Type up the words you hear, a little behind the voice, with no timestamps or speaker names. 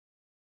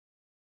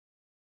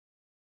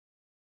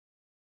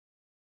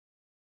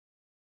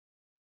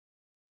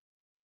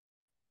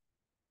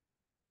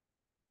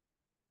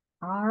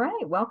All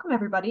right, welcome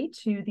everybody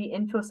to the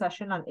info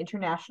session on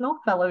international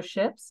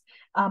fellowships.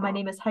 My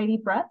name is Heidi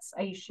Bretz.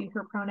 I use she,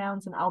 her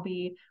pronouns, and I'll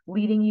be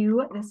leading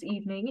you this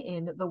evening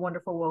into the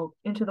wonderful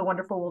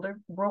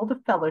world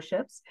of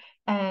fellowships.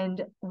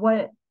 And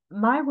what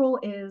my role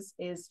is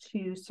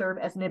to serve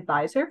as an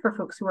advisor for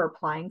folks who are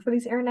applying for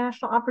these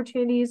international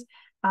opportunities.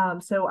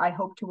 So I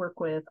hope to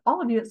work with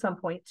all of you at some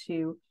point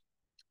to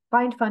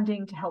find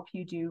funding to help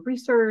you do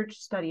research,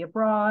 study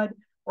abroad,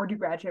 or do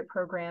graduate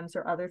programs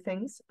or other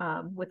things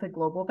with a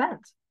global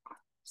bent.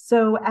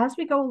 So as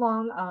we go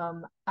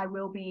along, I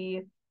will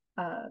be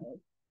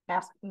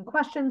asking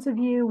questions of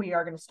you. We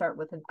are going to start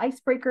with an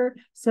icebreaker,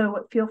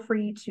 so feel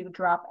free to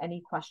drop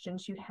any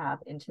questions you have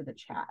into the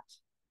chat.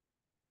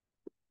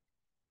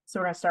 So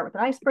we're going to start with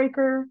an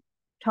icebreaker,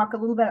 talk a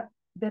little bit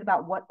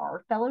about what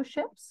are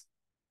fellowships,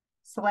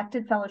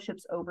 selected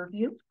fellowships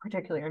overview,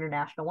 particularly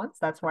international ones.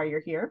 That's why you're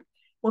here.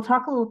 We'll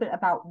talk a little bit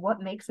about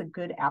what makes a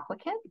good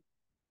applicant.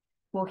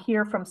 We'll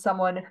hear from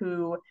someone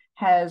who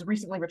has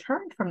recently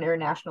returned from an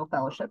international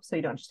fellowship, so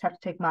you don't just have to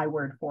take my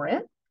word for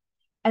it.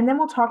 And then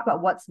we'll talk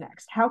about what's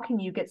next. How can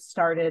you get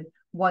started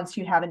once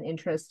you have an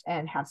interest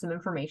and have some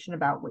information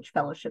about which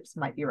fellowships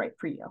might be right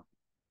for you?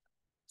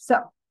 So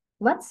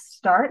let's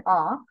start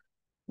off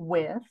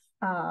with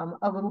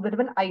a little bit of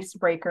an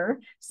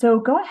icebreaker. So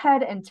go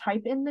ahead and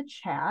type in the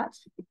chat.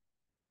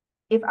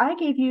 If I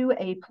gave you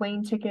a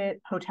plane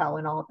ticket, hotel,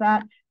 and all of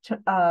that,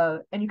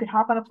 and you could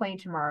hop on a plane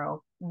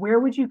tomorrow, where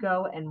would you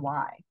go and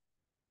why?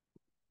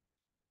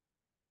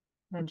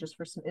 And just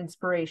for some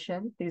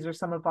inspiration, these are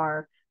some of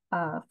our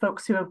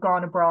folks who have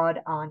gone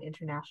abroad on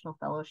international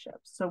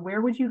fellowships. So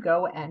where would you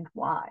go and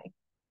why?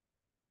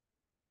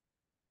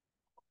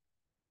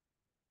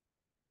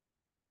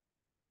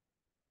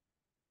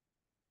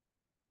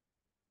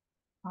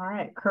 All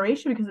right,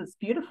 Croatia, because it's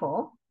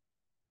beautiful.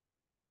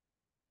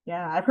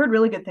 Yeah, I've heard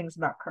really good things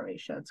about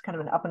Croatia. It's kind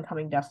of an up and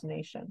coming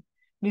destination.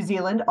 New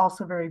Zealand,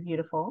 also very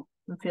beautiful.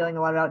 I'm feeling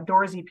a lot of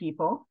outdoorsy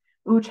people.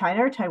 Ooh,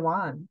 China or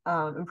Taiwan,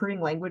 improving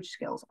language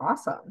skills.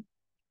 Awesome.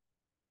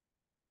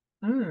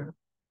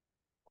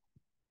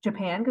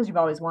 Japan, because you've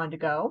always wanted to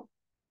go.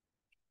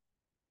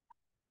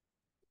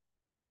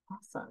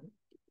 Awesome.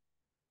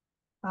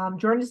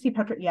 Jordan to see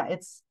Petra. Yeah,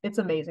 it's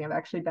amazing. I've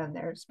actually been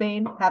there.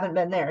 Spain, haven't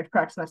been there to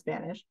practice my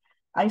Spanish.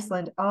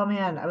 Iceland, oh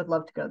man, I would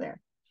love to go there.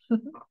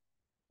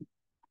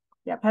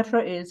 Yeah,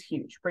 Petra is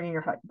huge. Bring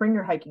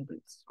your hiking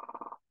boots.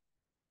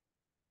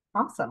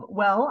 Awesome.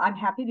 Well, I'm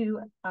happy to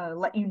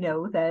let you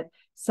know that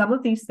some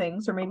of these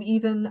things, or maybe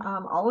even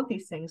all of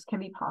these things, can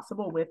be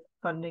possible with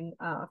funding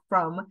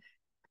from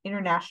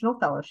international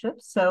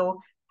fellowships. So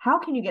how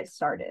can you get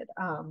started?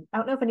 I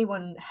don't know if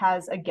anyone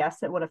has a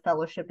guess at what a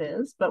fellowship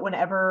is, but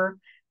whenever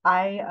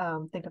I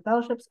think of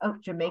fellowships, oh,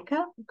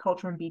 Jamaica,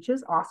 culture and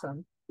beaches,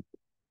 awesome.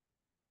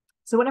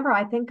 So whenever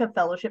I think of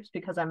fellowships,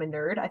 because I'm a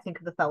nerd, I think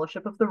of the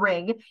Fellowship of the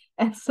Ring.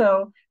 And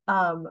so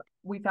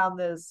we found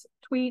this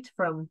tweet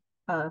from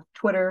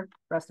Twitter,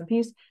 rest in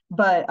peace,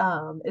 but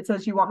it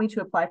says, you want me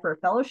to apply for a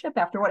fellowship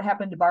after what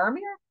happened to Boromir?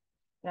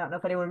 I don't know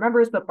if anyone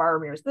remembers, but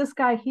Boromir's this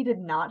guy. He did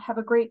not have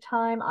a great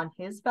time on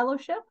his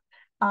fellowship,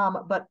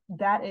 but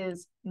that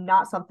is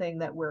not something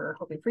that we're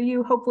hoping for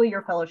you. Hopefully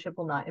your fellowship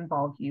will not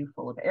involve you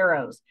full of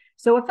arrows.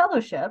 So a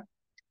fellowship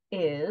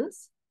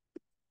is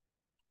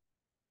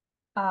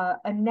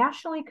a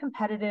nationally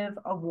competitive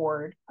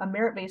award, a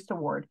merit-based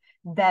award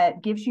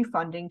that gives you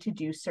funding to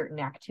do certain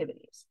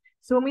activities.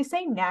 So when we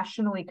say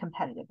nationally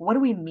competitive, what do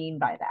we mean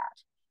by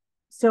that?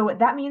 So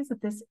that means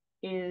that this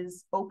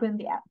is open,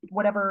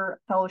 whatever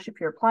fellowship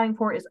you're applying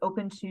for is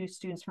open to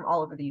students from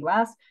all over the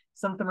US.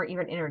 Some of them are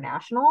even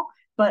international,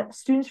 but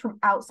students from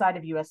outside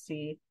of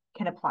USC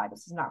can apply.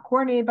 This is not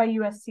coordinated by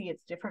USC.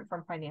 It's different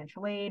from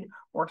financial aid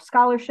or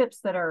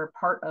scholarships that are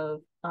part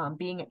of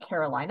being at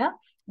Carolina.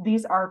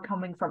 These are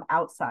coming from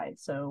outside.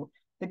 So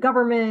the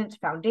government,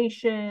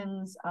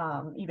 foundations,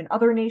 even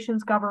other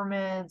nations'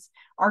 governments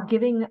are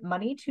giving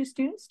money to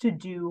students to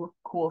do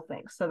cool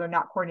things. So they're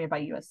not coordinated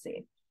by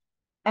USC.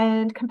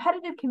 And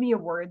competitive can be a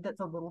word that's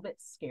a little bit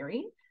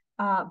scary,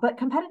 but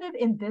competitive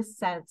in this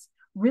sense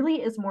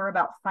really is more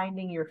about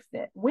finding your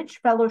fit. Which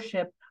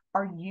fellowship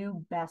are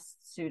you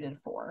best suited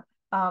for?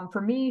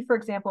 For me, for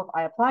example, if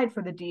I applied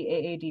for the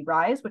DAAD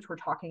RISE, which we're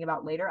talking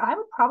about later, I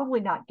would probably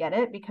not get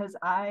it because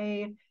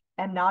I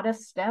am not a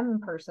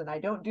STEM person. I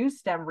don't do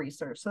STEM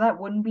research. So that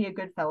wouldn't be a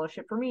good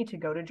fellowship for me to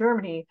go to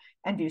Germany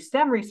and do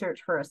STEM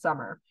research for a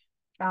summer.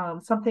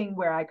 Something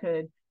where I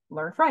could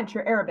learn French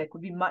or Arabic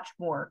would be much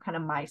more kind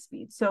of my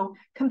speed. So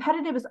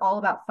competitive is all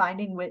about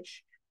finding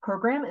which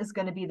program is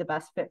going to be the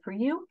best fit for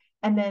you.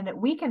 And then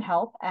we can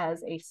help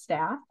as a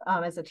staff,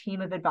 as a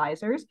team of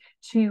advisors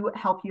to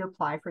help you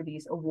apply for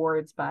these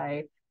awards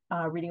by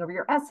reading over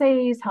your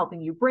essays,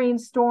 helping you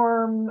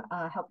brainstorm,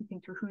 helping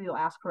think through who you'll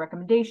ask for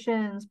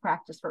recommendations,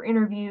 practice for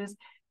interviews,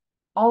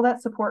 all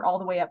that support all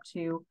the way up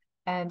to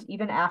and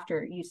even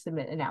after you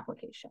submit an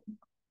application.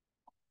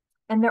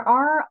 And there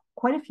are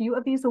quite a few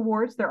of these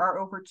awards. There are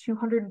over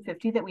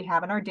 250 that we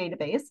have in our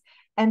database.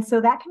 And so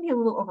that can be a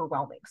little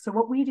overwhelming. So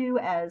what we do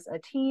as a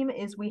team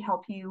is we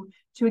help you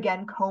to,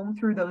 again, comb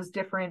through those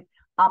different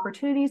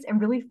opportunities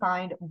and really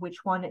find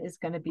which one is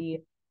going to be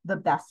the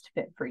best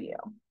fit for you.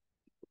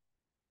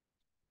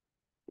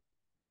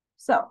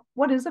 So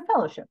what is a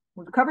fellowship?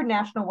 We've covered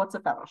national. What's a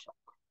fellowship?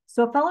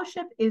 So a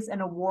fellowship is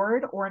an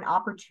award or an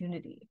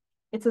opportunity.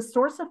 It's a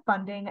source of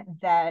funding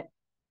that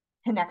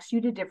connects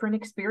you to different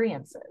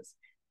experiences.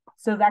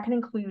 So that can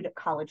include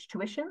college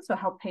tuition, so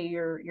help pay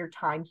your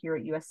time here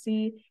at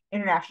USC,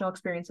 international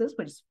experiences,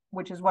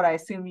 which is what I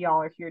assume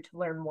y'all are here to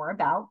learn more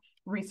about,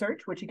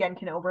 research, which again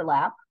can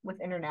overlap with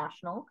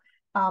international,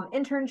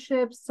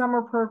 internships,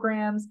 summer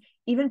programs,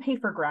 even pay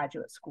for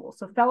graduate school.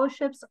 So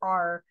fellowships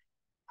are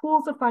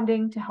pools of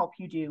funding to help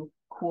you do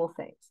cool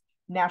things.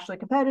 Nationally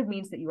competitive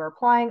means that you are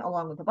applying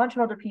along with a bunch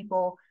of other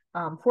people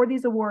for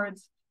these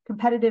awards.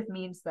 Competitive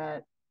means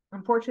that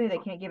unfortunately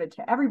they can't give it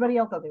to everybody,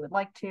 although they would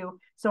like to.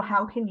 So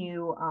how can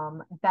you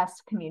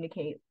best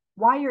communicate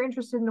why you're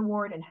interested in an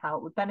award and how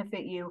it would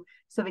benefit you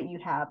so that you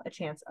have a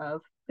chance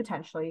of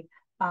potentially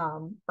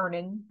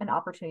earning an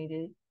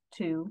opportunity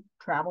to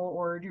travel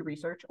or do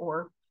research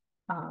or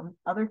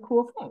other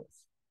cool things.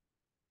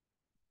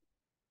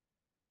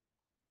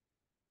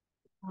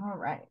 All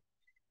right.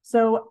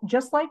 So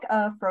just like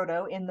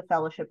Frodo in the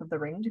Fellowship of the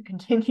Ring, to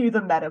continue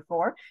the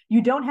metaphor,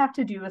 you don't have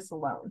to do this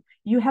alone.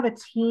 You have a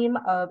team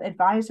of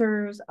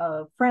advisors,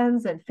 of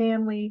friends and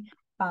family,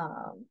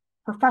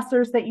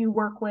 professors that you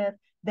work with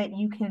that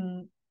you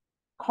can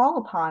call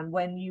upon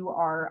when you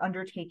are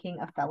undertaking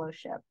a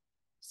fellowship.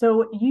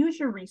 So use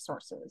your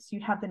resources. You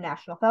have the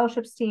National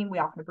Fellowships team. We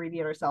often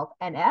abbreviate ourselves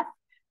NF.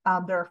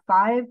 There are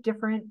 5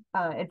 different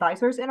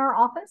advisors in our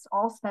office,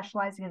 all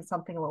specializing in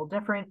something a little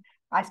different.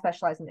 I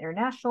specialize in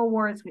international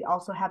awards. We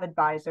also have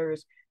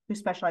advisors who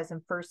specialize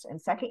in first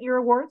and second year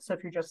awards. So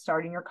if you're just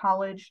starting your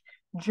college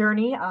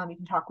journey, you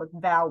can talk with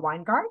Val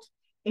Weingart.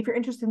 If you're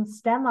interested in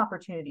STEM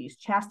opportunities,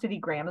 Chastity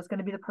Graham is going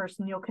to be the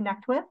person you'll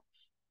connect with.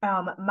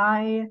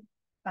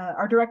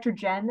 Our director,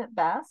 Jen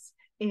Bess,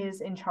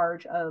 is in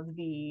charge of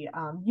the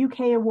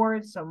UK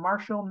awards. So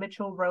Marshall,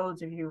 Mitchell,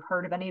 Rhodes, if you've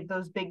heard of any of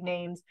those big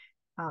names,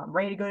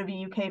 ready to go to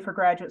the UK for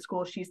graduate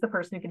school, she's the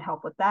person who can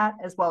help with that,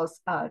 as well as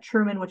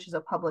Truman, which is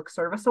a public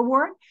service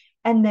award.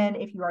 And then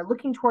if you are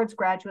looking towards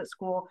graduate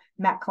school,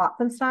 Matt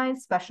Klopfenstein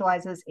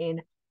specializes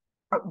in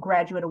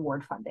graduate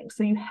award funding.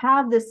 So you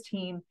have this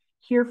team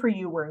here for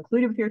you. We're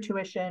included with your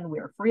tuition. We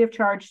are free of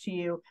charge to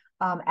you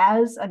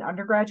as an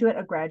undergraduate,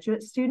 a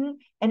graduate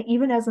student, and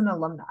even as an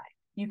alumni.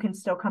 You can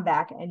still come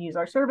back and use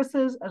our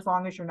services as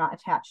long as you're not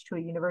attached to a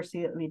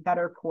university that would be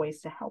better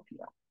poised to help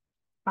you.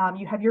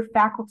 You have your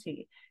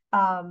faculty.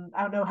 I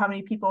don't know how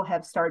many people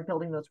have started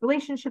building those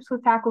relationships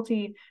with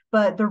faculty,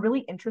 but they're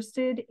really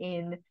interested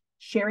in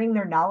sharing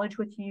their knowledge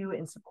with you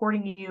and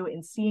supporting you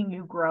and seeing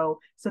you grow.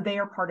 So they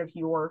are part of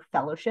your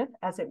fellowship,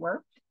 as it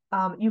were.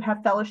 You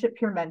have fellowship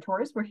peer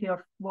mentors.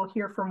 We'll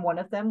hear from one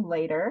of them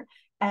later.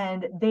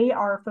 And they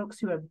are folks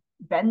who have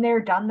been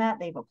there, done that.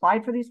 They've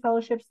applied for these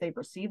fellowships. They've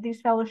received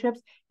these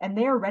fellowships, and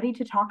they are ready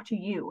to talk to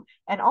you.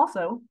 And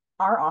also,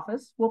 our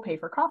office will pay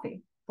for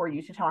coffee for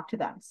you to talk to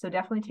them. So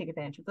definitely take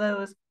advantage of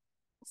those.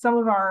 Some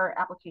of our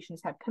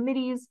applications have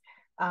committees.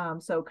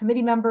 So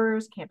committee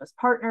members, campus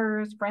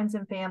partners, friends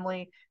and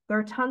family. There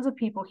are tons of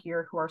people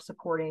here who are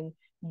supporting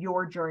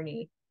your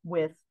journey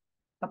with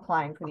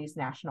applying for these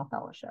national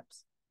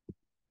fellowships.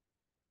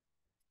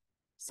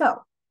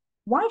 So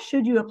why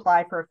should you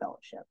apply for a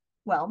fellowship?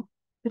 Well,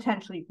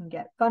 potentially you can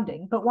get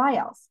funding, but why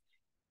else?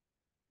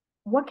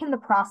 What can the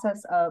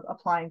process of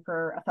applying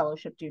for a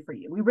fellowship do for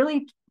you? We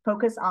really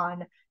focus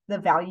on the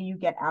value you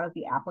get out of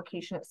the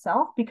application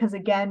itself, because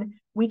again,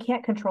 we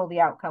can't control the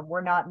outcome.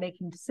 We're not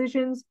making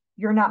decisions.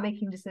 You're not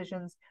making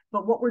decisions,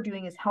 but what we're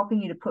doing is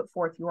helping you to put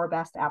forth your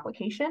best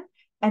application.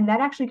 And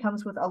that actually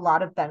comes with a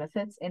lot of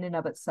benefits in and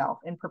of itself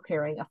in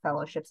preparing a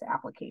fellowships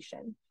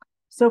application.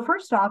 So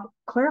first off,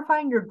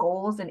 clarifying your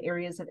goals and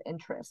areas of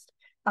interest.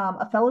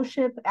 A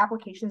fellowship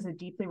application is a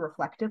deeply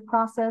reflective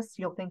process.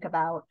 You'll think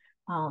about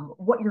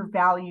what your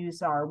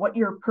values are, what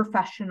your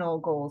professional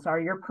goals are,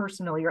 your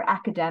personal, your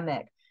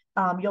academic.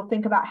 You'll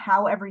think about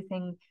how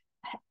everything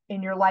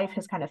in your life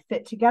has kind of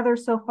fit together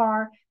so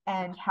far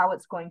and how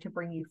it's going to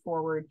bring you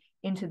forward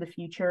into the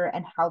future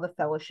and how the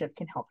fellowship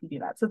can help you do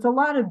that. So it's a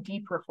lot of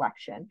deep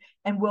reflection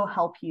and will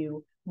help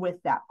you with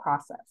that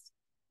process,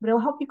 but it'll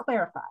help you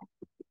clarify.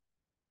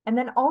 And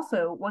then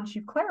also, once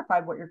you've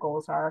clarified what your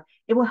goals are,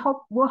 it will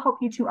help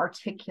you to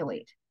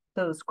articulate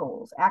those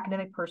goals,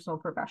 academic, personal,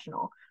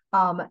 professional.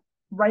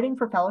 Writing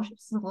for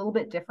fellowships is a little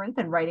bit different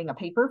than writing a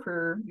paper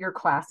for your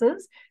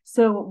classes.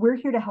 So we're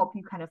here to help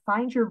you kind of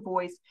find your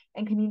voice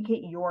and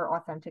communicate your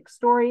authentic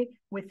story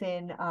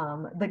within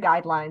the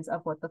guidelines of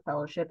what the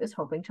fellowship is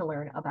hoping to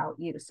learn about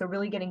you. So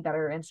really getting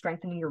better and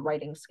strengthening your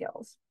writing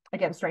skills.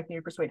 Again,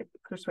 strengthening your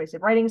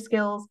persuasive writing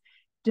skills,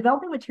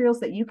 developing materials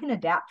that you can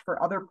adapt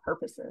for other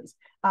purposes.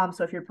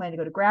 So if you're planning to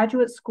go to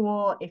graduate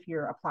school, if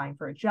you're applying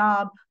for a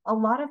job, a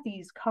lot of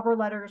these cover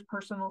letters,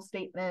 personal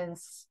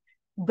statements,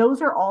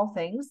 those are all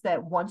things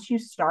that once you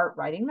start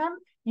writing them,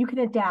 you can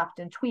adapt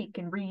and tweak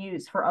and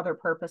reuse for other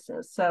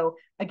purposes. So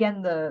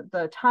again,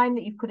 the time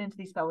that you put into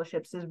these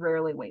fellowships is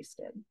rarely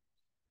wasted.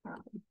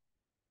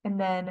 And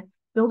then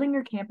building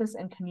your campus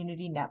and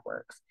community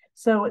networks.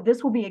 So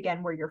this will be,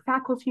 again, where your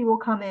faculty will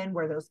come in,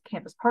 where those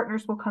campus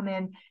partners will come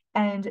in,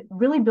 and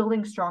really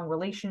building strong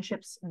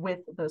relationships with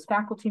those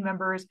faculty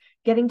members,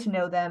 getting to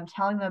know them,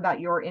 telling them about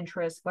your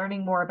interests,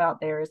 learning more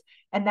about theirs.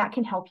 And that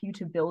can help you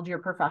to build your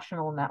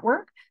professional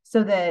network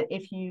so that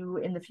if you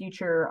in the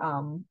future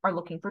are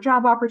looking for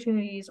job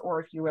opportunities,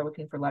 or if you are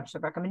looking for letters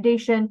of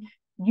recommendation,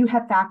 you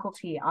have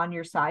faculty on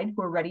your side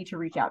who are ready to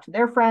reach out to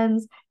their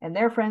friends and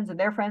their friends and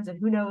their friends, and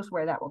who knows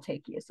where that will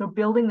take you. So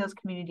building those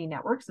community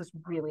networks is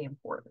really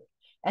important.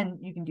 And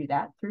you can do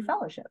that through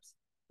fellowships.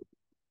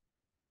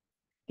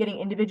 Getting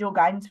individual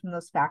guidance from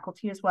those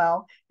faculty as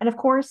well. And of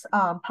course,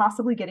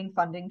 possibly getting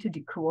funding to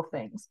do cool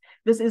things.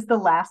 This is the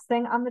last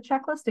thing on the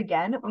checklist.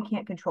 Again, we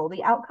can't control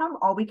the outcome.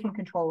 All we can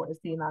control is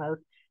the amount of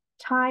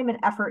time and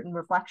effort and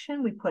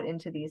reflection we put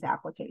into these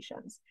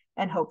applications.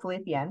 And hopefully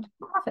at the end,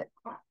 profit.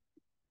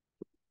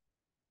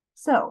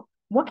 So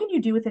what can you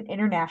do with an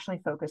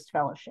internationally focused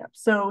fellowship?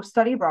 So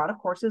study abroad, of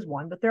course, is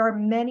one, but there are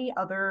many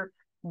other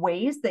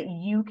ways that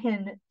you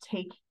can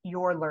take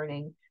your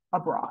learning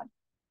abroad.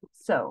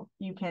 So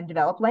you can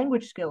develop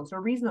language skills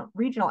or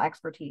regional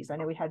expertise. I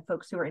know we had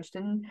folks who are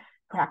interested in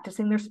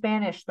practicing their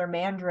Spanish, their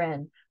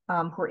Mandarin,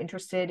 who are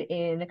interested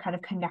in kind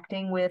of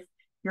connecting with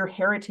your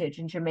heritage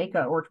in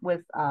Jamaica or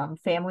with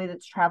family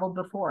that's traveled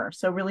before.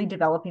 So really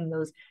developing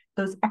those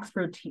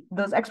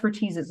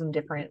expertises in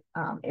different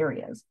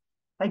areas.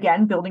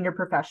 Again, building your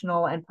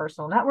professional and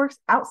personal networks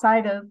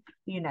outside of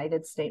the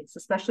United States,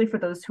 especially for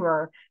those who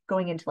are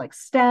going into like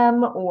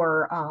STEM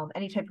or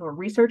any type of a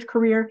research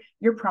career.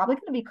 You're probably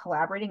going to be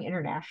collaborating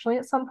internationally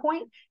at some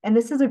point, and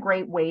this is a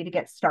great way to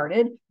get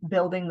started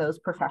building those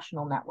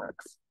professional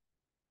networks.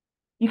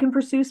 You can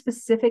pursue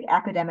specific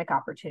academic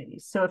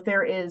opportunities. So if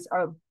there is,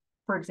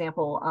 for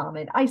example,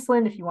 in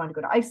Iceland, if you want to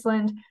go to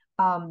Iceland,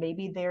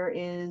 maybe there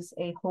is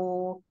a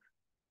whole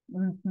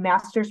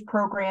master's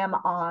program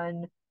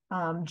on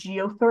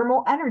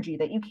geothermal energy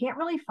that you can't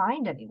really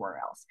find anywhere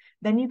else.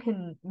 Then you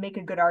can make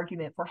a good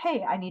argument for,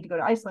 hey, I need to go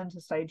to Iceland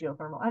to study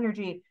geothermal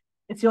energy.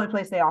 It's the only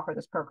place they offer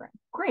this program.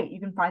 Great, you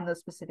can find those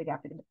specific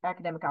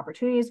academic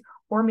opportunities,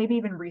 or maybe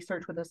even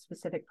research with a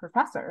specific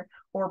professor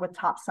or with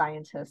top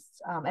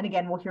scientists. And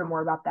again, we'll hear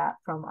more about that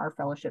from our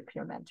fellowship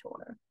peer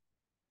mentor.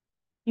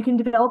 You can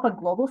develop a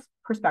global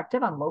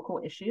perspective on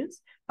local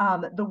issues.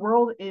 The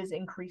world is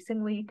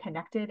increasingly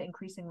connected,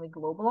 increasingly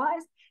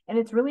globalized, and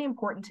it's really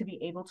important to be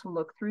able to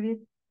look through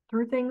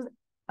things,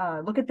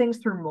 look at things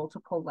through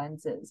multiple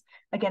lenses.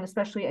 Again,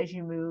 especially as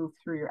you move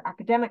through your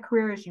academic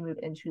career, as you move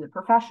into the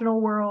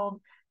professional world,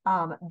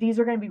 these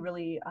are going to be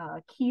really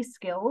key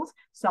skills,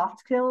 soft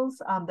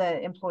skills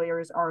that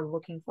employers are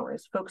looking for,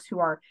 is folks who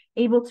are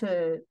able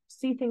to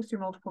see things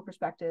through multiple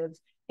perspectives,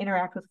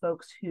 interact with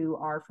folks who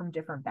are from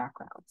different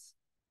backgrounds.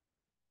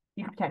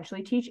 You could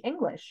potentially teach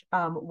English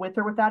with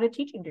or without a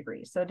teaching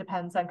degree. So it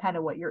depends on kind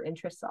of what your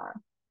interests are.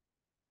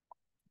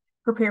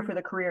 Prepare for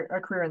a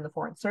career in the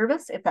Foreign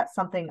Service. If that's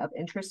something of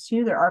interest to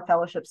you, there are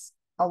fellowships,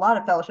 a lot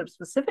of fellowships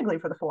specifically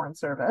for the Foreign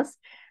Service.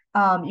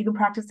 You can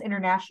practice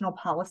international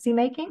policy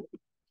making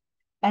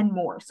and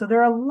more. So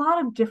there are a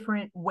lot of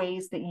different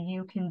ways that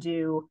you can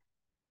do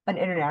an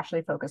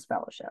internationally focused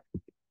fellowship.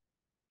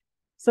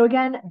 So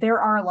again,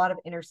 there are a lot of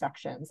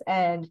intersections.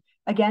 And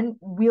again,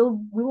 we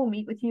will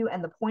meet with you.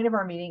 And the point of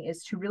our meeting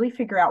is to really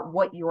figure out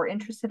what you're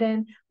interested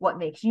in, what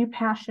makes you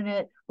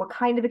passionate, what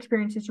kind of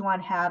experiences you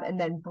want to have, and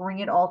then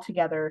bring it all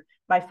together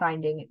by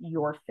finding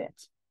your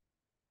fit.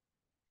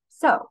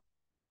 So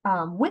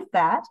with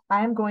that,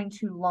 I'm going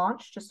to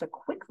launch just a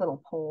quick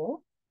little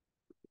poll.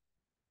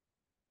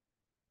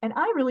 And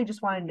I really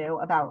just want to know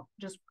about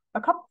just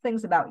a couple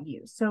things about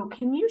you. So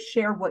can you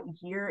share what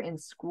year in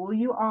school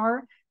you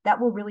are? That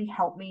will really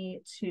help me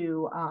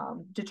to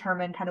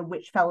determine kind of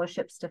which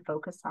fellowships to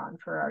focus on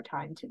for our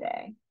time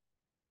today.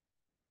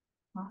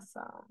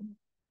 Awesome.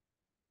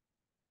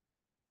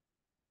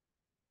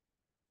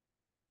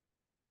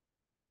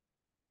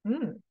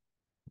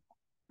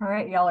 All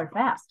right, y'all are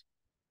fast.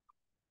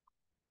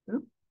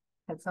 Oop,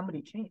 had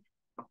somebody change.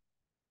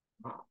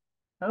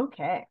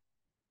 Okay.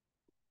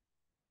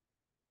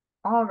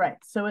 All right,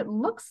 so it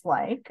looks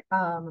like,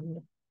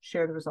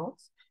 share the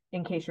results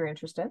in case you're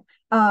interested.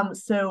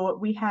 So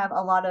we have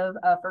a lot of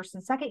first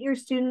and second year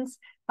students,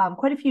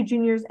 quite a few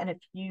juniors and a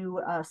few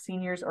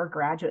seniors or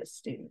graduate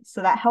students.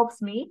 So that helps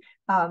me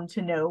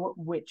to know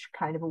which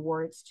kind of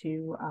awards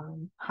to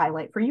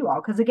highlight for you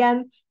all. Because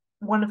again,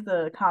 one of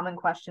the common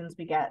questions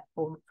we get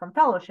from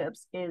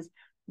fellowships is,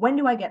 when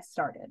do I get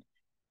started?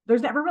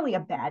 There's never really a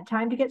bad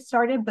time to get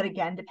started, but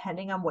again,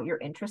 depending on what you're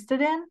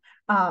interested in,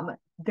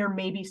 there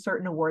may be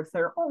certain awards that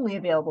are only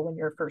available when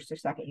you're first or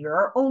second year,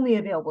 or only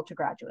available to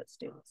graduate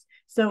students.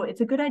 So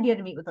it's a good idea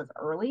to meet with us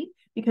early,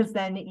 because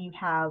then you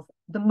have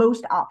the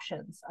most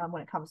options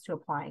when it comes to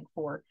applying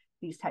for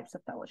these types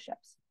of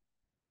fellowships.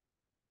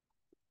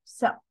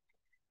 So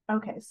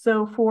Okay,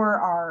 so for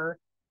our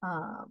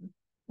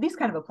these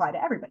kind of apply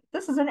to everybody.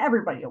 This is an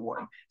everybody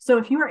award. So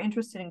if you are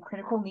interested in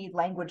critical need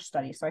language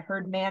studies, so I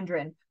heard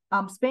Mandarin.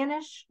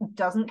 Spanish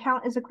doesn't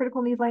count as a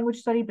critical need language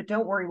study, but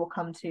don't worry, we'll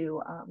come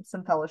to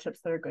some fellowships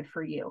that are good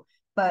for you.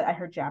 But I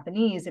heard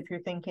Japanese, if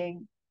you're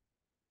thinking,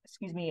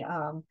 excuse me,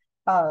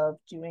 of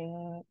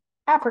doing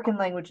African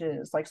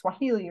languages like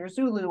Swahili or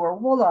Zulu or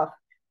Wolof.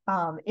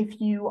 If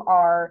you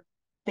are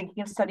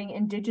thinking of studying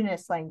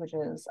indigenous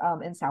languages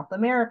in South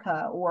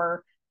America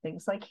or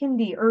things like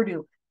Hindi,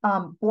 Urdu,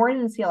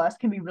 Boren and CLS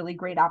can be really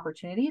great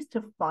opportunities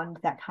to fund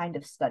that kind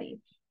of study.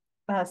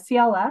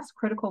 CLS,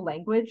 Critical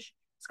Language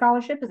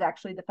Scholarship, is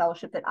actually the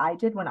fellowship that I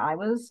did when I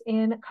was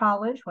in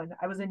college, when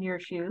I was in your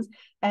shoes.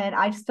 And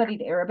I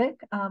studied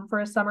Arabic for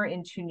a summer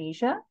in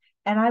Tunisia.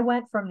 And I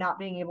went from not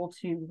being able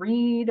to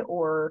read,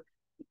 or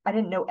I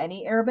didn't know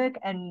any Arabic,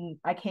 and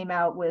I came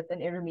out with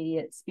an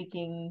intermediate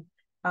speaking,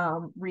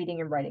 reading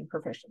and writing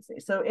proficiency.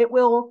 So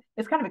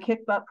it's kind of a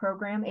kick butt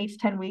program, 8 to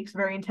 10 weeks,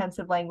 very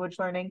intensive language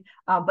learning,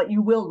 but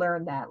you will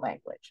learn that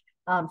language.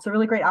 So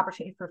really great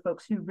opportunity for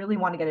folks who really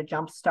want to get a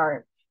jump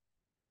start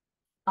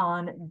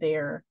on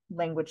their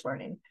language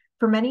learning.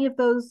 For many of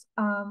those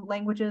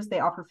languages, they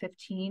offer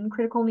 15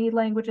 critical need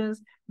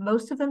languages.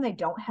 Most of them, they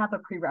don't have a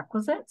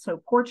prerequisite.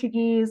 So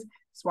Portuguese,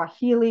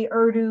 Swahili,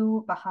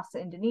 Urdu,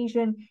 Bahasa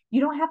Indonesian, you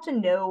don't have to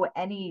know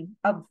any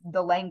of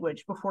the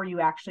language before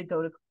you actually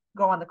go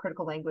on the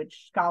critical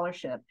language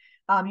scholarship.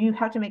 You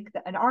have to make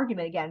an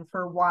argument again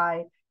for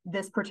why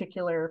this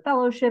particular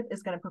fellowship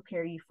is going to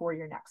prepare you for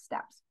your next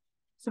steps.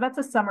 So that's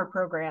a summer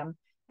program.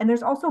 And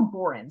there's also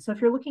Boren. So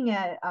if you're looking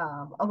at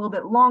a little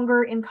bit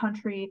longer in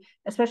country,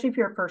 especially if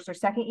you're a first or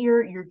second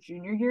year, your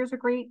junior year is a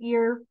great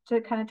year to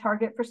kind of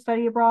target for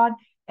study abroad.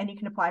 And you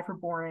can apply for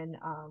Boren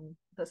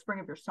the spring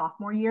of your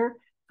sophomore year.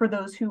 For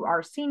those who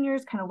are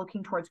seniors, kind of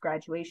looking towards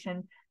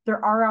graduation,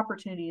 there are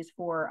opportunities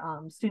for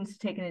students to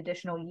take an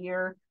additional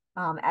year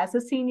as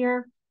a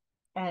senior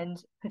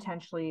and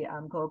potentially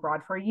go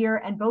abroad for a year.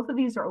 And both of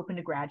these are open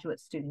to graduate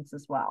students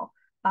as well.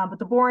 But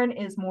the Boren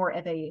is more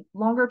of a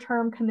longer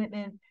term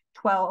commitment,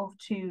 12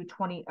 to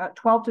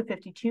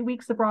 52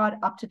 weeks abroad,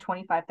 up to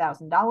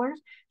 $25,000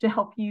 to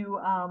help you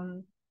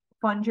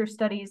fund your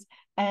studies.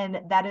 And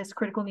that is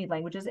critical need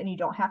languages, and you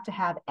don't have to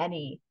have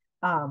any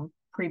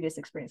previous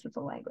experience with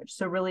the language.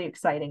 So really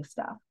exciting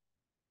stuff.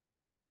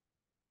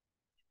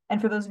 And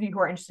for those of you who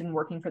are interested in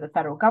working for the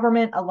federal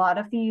government, a lot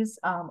of these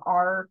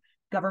are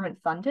government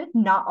funded.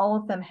 Not all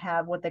of them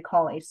have what they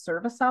call a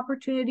service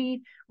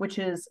opportunity, which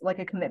is like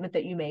a commitment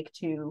that you make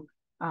to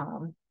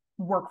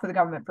work for the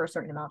government for a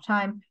certain amount of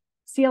time.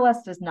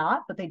 CLS does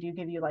not, but they do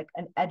give you like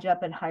an edge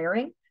up in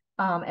hiring.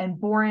 And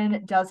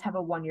Boren does have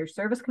a 1-year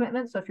service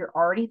commitment. So if you're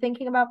already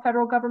thinking about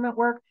federal government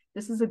work,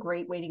 this is a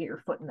great way to get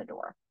your foot in the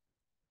door.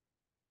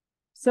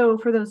 So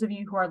for those of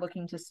you who are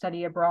looking to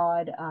study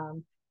abroad,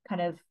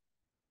 kind of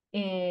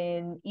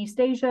in East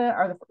Asia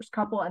are the first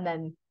couple, and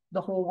then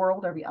the whole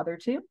world are the other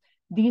two.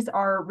 These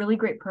are really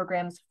great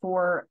programs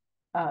for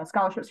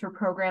scholarships for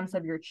programs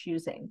of your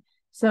choosing.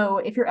 So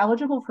if you're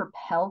eligible for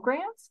Pell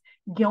Grants,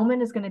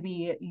 Gilman is going to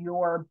be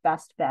your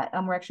best bet.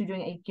 We're actually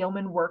doing a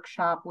Gilman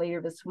workshop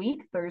later this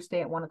week,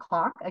 Thursday at 1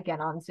 o'clock, again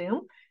on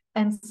Zoom.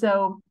 And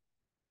so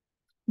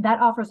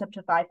that offers up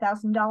to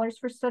 $5,000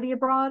 for study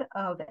abroad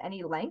of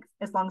any length,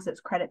 as long as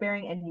it's credit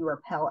bearing and you are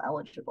Pell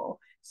eligible.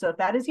 So if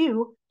that is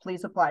you,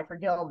 please apply for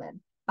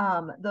Gilman.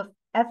 The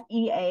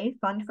FEA,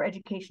 Fund for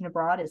Education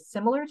Abroad, is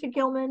similar to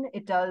Gilman.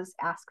 It does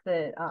ask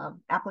that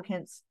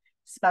applicants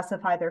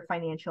specify their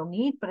financial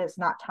need, but it's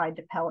not tied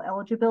to Pell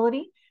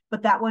eligibility.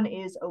 But that one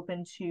is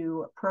open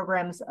to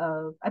programs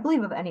of, I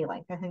believe, of any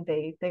length. I think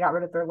they got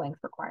rid of their length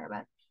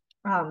requirement.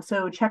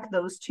 So check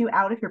those two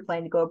out if you're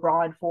planning to go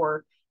abroad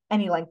for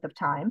any length of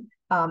time,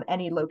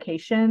 any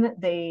location.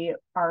 They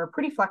are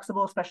pretty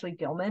flexible, especially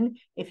Gilman.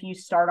 If you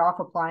start off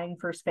applying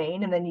for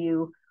Spain and then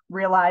you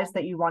realize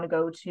that you want to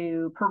go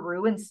to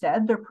Peru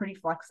instead, they're pretty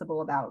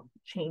flexible about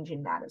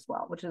changing that as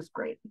well, which is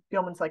great.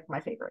 Gilman's like my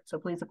favorite, so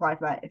please apply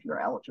for that if you're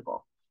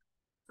eligible.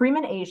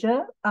 Freeman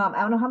Asia, I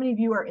don't know how many of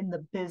you are in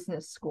the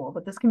business school,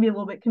 but this can be a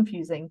little bit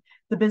confusing.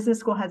 The business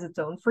school has its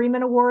own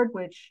Freeman Award,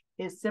 which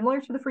is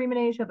similar to the Freeman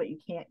Asia, but you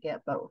can't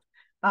get both.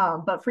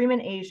 But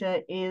Freeman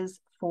Asia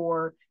is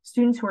for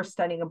students who are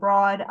studying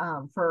abroad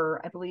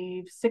for, I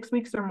believe, 6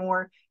 weeks or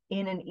more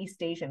in an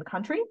East Asian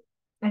country.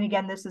 And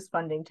again, this is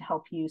funding to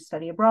help you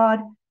study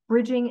abroad.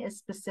 Bridging is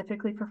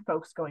specifically for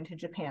folks going to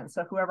Japan.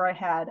 So whoever I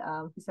had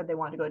who said they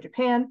wanted to go to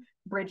Japan,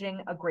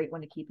 bridging, a great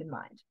one to keep in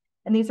mind.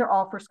 And these are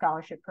all for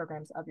scholarship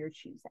programs of your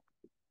choosing.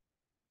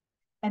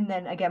 And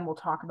then again, we'll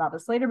talk about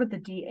this later, but the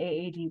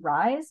DAAD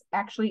RISE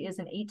actually is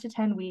an 8 to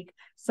 10 week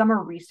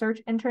summer research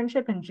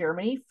internship in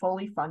Germany,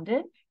 fully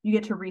funded. You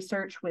get to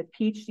research with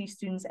PhD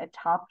students at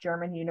top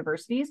German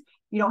universities.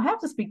 You don't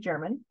have to speak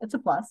German, it's a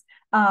plus,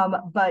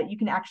 but you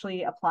can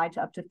actually apply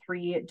to up to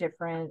 3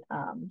 different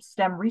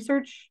STEM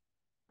research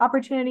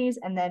opportunities.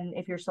 And then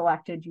if you're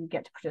selected, you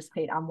get to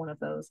participate on one of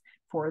those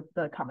for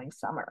the coming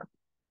summer.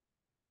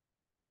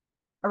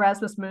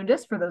 Erasmus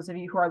Mundus, for those of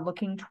you who are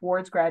looking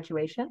towards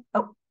graduation.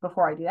 Oh,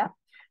 before I do that,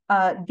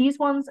 These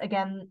ones,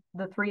 again,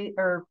 the three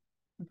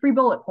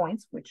bullet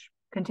points, which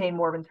contain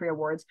more than 3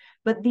 awards,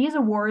 but these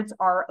awards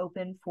are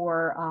open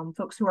for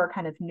folks who are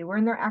kind of newer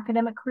in their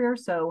academic career.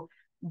 So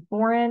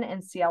Boren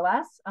and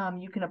CLS,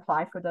 you can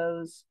apply for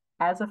those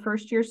as a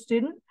first-year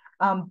student.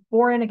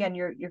 Boren, again,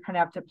 you're kind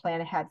of have to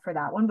plan ahead for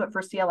that one, but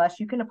for CLS,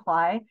 you can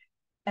apply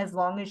as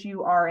long as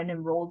you are an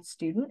enrolled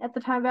student at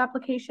the time of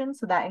application.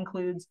 So that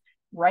includes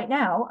right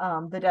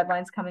now, the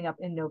deadline's coming up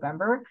in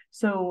November.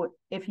 So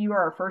if you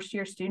are a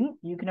first-year student,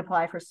 you can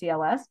apply for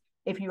CLS.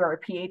 If you are a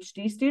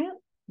PhD student,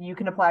 you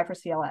can apply for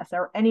CLS,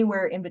 or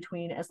anywhere in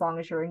between as long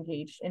as you're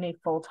engaged in a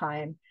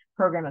full-time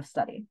program of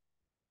study.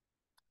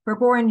 For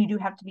Boren, you do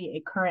have to be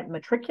a current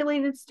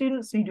matriculated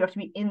student, so you do have to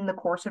be in the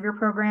course of your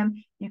program.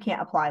 You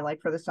can't apply like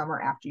for the summer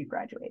after you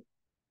graduate,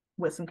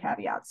 with some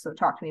caveats. So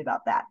talk to me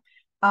about that.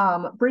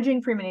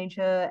 Bridging, Freeman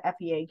Asia,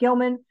 FEA,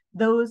 Gilman,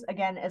 those,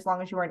 again, as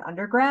long as you are an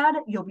undergrad,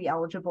 you'll be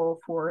eligible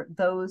for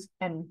those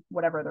and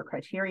whatever other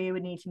criteria you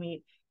would need to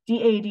meet.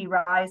 DAAD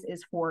Rise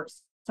is for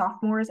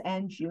sophomores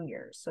and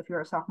juniors. So if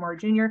you're a sophomore or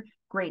junior,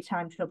 great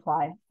time to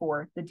apply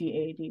for the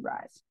DAAD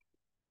Rise.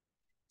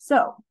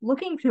 So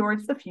looking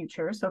towards the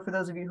future, so for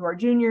those of you who are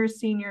juniors,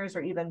 seniors,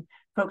 or even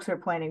folks who are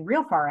planning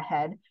real far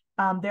ahead,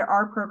 there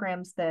are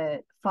programs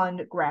that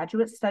fund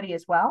graduate study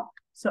as well.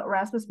 So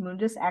Erasmus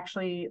Mundus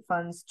actually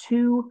funds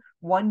 2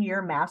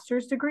 one-year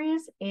master's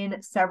degrees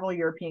in several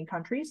European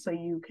countries. So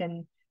you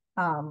can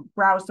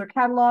browse their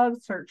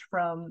catalogs, search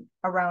from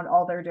around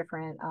all their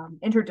different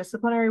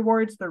interdisciplinary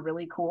awards. They're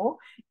really cool.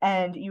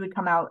 And you would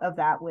come out of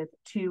that with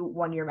 2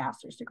 one-year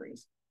master's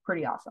degrees.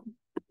 Pretty awesome.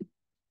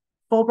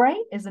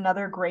 Fulbright is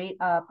another great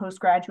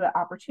postgraduate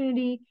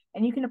opportunity,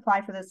 and you can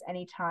apply for this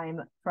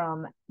anytime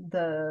from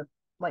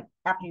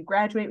after you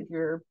graduate with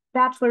your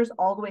bachelor's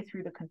all the way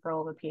through the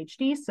conferral of a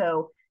PhD.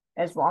 So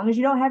as long as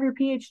you don't have your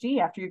PhD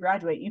after you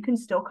graduate, you can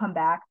still come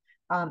back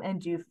and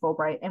do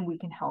Fulbright, and we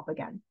can help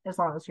again, as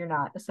long as you're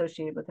not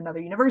associated with another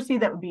university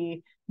that would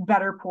be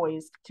better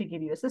poised to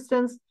give you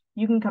assistance.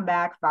 You can come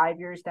back 5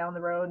 years down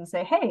the road and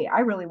say, hey,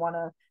 I really want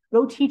to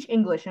go teach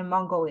English in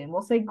Mongolian.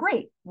 We'll say,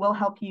 great, we'll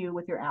help you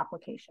with your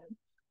application.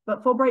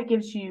 But Fulbright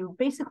gives you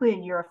basically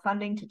a year of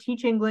funding to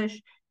teach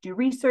English, do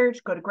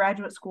research, go to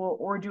graduate school,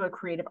 or do a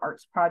creative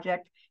arts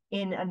project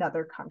in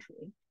another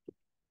country.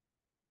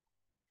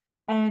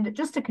 And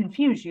just to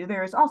confuse you,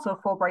 there is also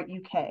Fulbright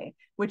UK,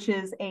 which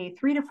is a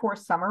 3 to 4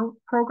 summer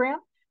program,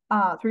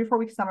 3 to 4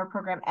 week summer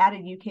program at a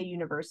UK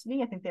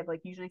university. I think they have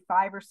like usually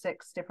 5 or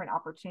 6 different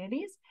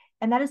opportunities.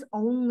 And that is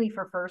only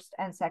for first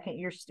and second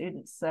year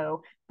students.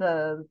 So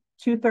the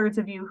 2/3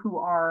 of you who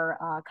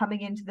are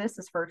coming into this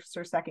as first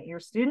or second year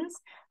students,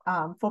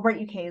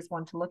 Fulbright UK is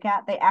one to look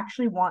at. They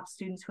actually want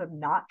students who have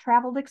not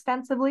traveled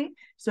extensively.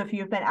 So if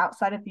you've been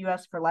outside of the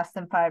US for less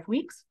than 5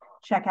 weeks,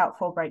 check out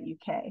Fulbright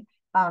UK.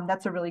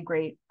 That's a really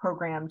great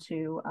program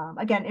to,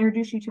 again,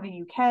 introduce you to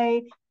the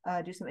UK,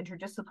 do some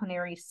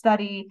interdisciplinary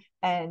study,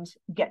 and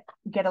get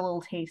a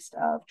little taste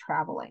of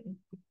traveling.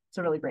 It's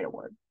a really great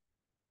award.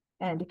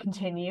 And to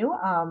continue,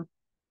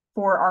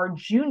 for our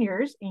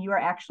juniors, you are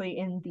actually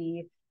in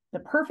the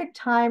perfect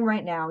time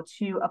right now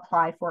to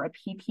apply for a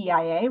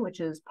PPIA,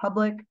 which is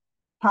Public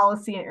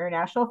Policy and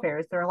International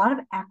Affairs. There are a lot of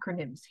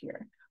acronyms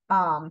here.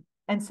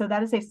 And so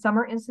that is a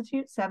summer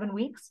institute, 7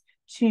 weeks,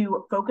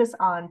 to focus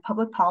on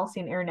public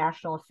policy and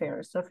international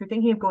affairs. So if you're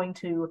thinking of going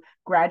to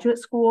graduate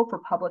school for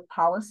public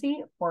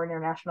policy or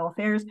international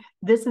affairs,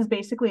 this is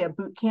basically a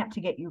boot camp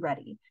to get you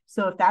ready.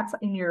 So if that's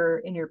in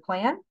your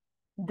plan,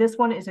 this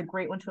one is a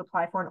great one to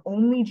apply for, and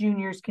only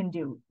juniors can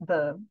do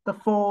the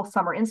full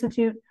summer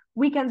institute.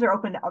 Weekends are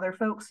open to other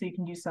folks, so you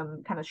can do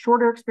some kind of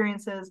shorter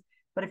experiences.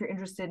 But if you're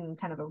interested in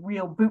kind of a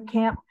real boot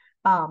camp,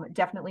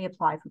 definitely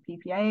apply for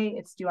PPIA.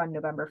 It's due on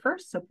November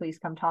 1st, so please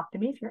come talk to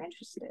me if you're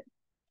interested.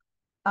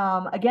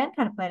 Again,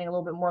 kind of planning a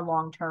little bit more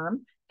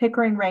long-term.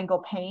 Pickering,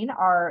 Rangel, Payne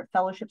are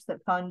fellowships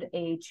that fund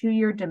a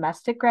 2-year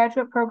domestic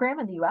graduate program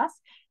in the US,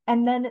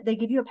 and then they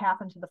give you a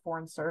path into the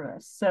Foreign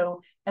Service.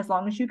 So as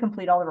long as you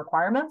complete all the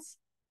requirements,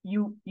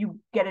 you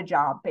get a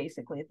job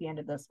basically at the end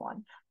of this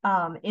one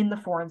in the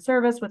Foreign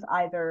Service with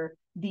either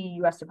the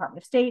US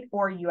Department of State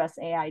or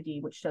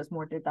USAID, which does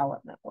more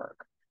development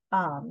work.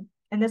 And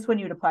this one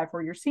you would apply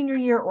for your senior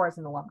year or as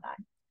an alumni.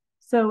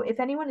 So if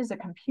anyone is a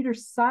computer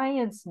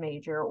science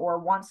major or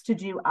wants to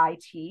do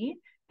IT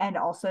and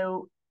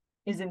also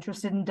is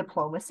interested in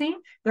diplomacy,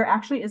 there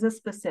actually is a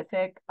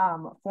specific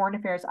foreign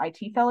affairs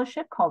IT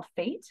fellowship called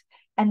FATE,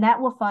 and that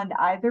will fund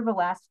either the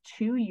last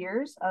 2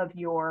 years of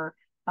your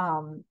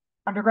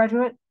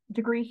undergraduate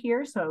degree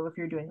here. So if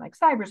you're doing like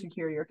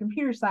cybersecurity or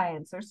computer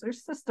science or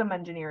system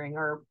engineering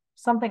or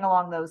something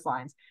along those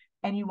lines,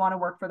 and you want to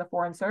work for the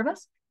Foreign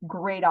Service,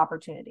 great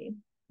opportunity.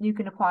 You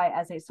can apply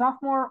as a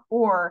sophomore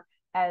or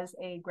as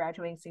a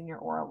graduating senior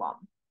or alum.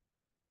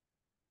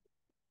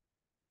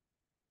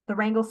 The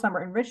Rangel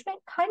Summer Enrichment,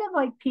 kind of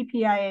like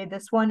PPIA,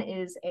 this one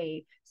is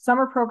a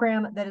summer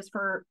program that is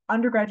for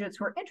undergraduates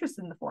who are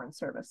interested in the Foreign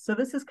Service. So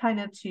this is kind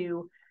of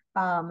to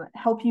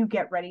help you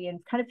get ready and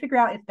kind of figure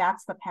out if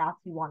that's the path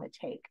you want to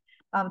take.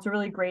 It's a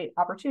really great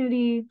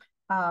opportunity.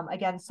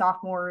 Again,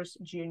 sophomores,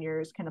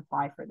 juniors can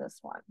apply for this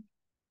one.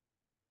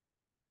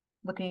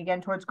 Looking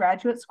again towards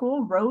graduate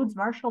school, Rhodes,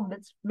 Marshall,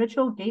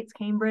 Mitchell, Gates,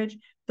 Cambridge,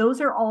 those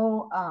are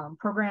all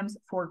programs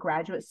for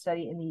graduate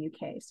study in the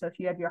UK. So if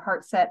you have your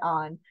heart set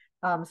on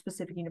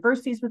specific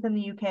universities within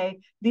the UK,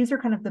 these are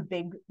kind of the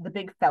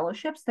big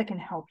fellowships that can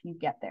help you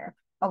get there,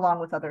 along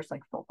with others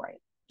like Fulbright.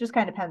 Just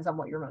kind of depends on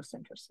what you're most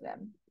interested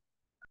in.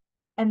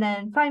 And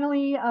then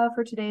finally,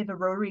 for today, the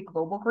Rotary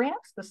Global Grant.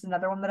 This is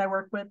another one that I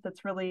work with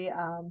that's really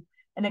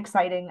an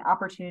exciting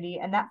opportunity,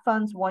 and that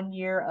funds 1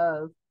 year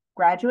of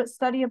graduate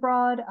study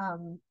abroad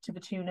to the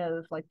tune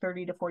of like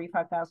 $30,000 to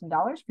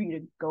 $45,000 for you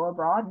to go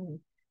abroad and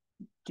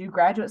do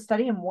graduate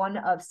study in one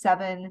of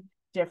 7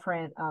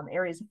 different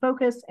areas of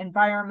focus: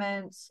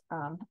 environment,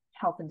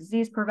 health and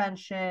disease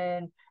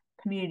prevention,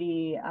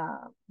 community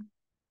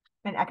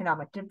and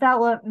economic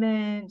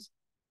development,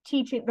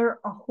 teaching. There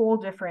are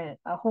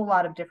a whole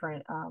lot of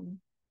different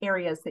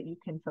areas that you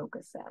can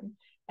focus in.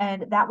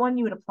 And that one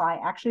you would apply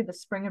actually the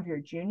spring of your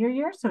junior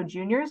year. So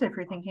juniors, if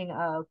you're thinking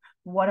of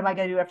what am I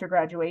going to do after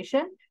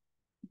graduation,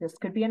 this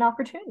could be an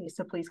opportunity.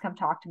 So please come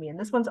talk to me. And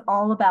this one's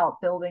all about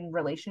building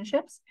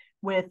relationships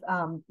with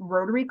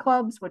Rotary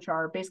clubs, which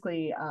are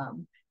basically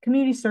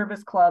community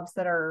service clubs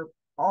that are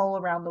all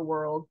around the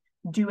world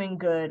doing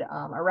good,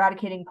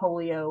 eradicating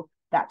polio,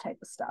 that type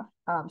of stuff.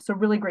 So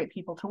really great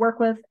people to work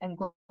with, and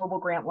Global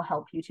Grant will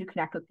help you to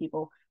connect with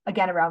people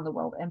again around the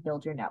world and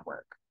build your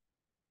network.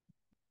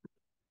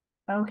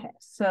 Okay,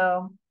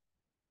 so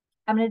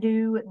I'm going to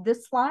do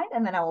this slide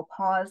and then I will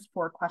pause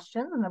for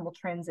questions, and then we'll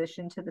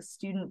transition to the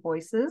student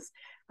voices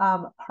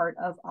part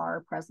of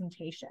our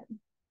presentation.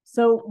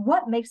 So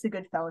what makes a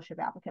good fellowship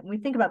applicant? When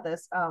we think about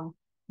this,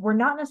 we're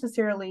not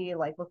necessarily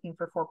like looking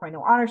for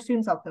 4.0 honor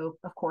students, although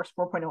of course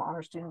 4.0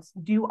 honor students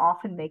do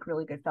often make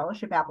really good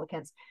fellowship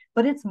applicants,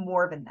 but it's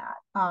more than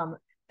that.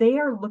 They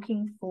are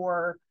looking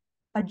for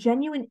a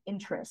genuine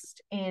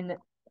interest in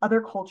other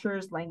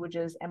cultures,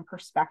 languages, and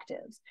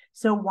perspectives.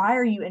 So why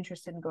are you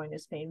interested in going to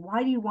Spain?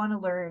 Why do you want to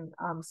learn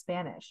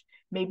Spanish?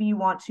 Maybe you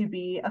want to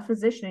be a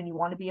physician and you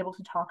want to be able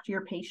to talk to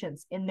your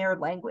patients in their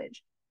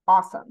language.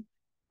 Awesome.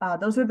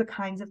 Those are the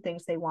kinds of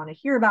things they want to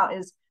hear about.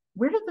 Is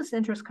where did this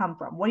interest come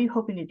from? What are you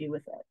hoping to do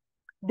with it?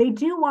 They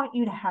do want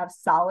you to have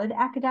solid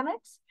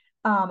academics.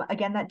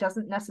 Again, that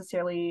doesn't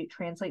necessarily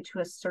translate to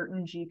a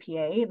certain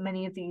GPA.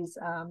 Many of these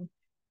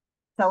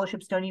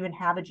fellowships don't even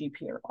have a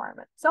GPA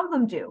requirement. Some of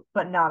them do,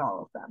 but not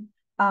all of them.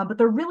 But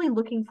they're really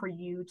looking for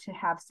you to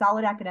have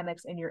solid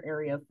academics in your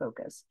area of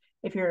focus.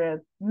 If you're a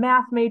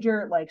math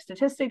major like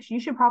statistics, you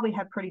should probably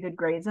have pretty good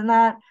grades in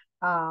that.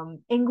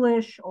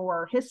 English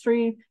or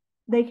history,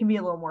 they can be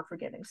a little more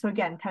forgiving. So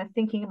again, kind of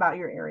thinking about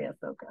your area of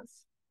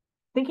focus.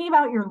 Thinking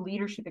about your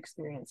leadership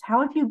experience.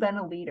 How have you been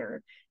a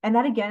leader? And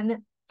that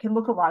again can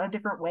look a lot of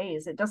different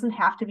ways. It doesn't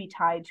have to be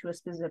tied to a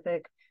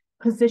specific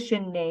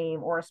position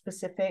name or a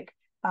specific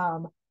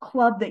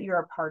club that you're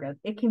a part of.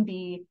 It can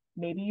be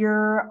maybe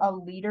you're a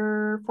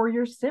leader for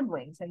your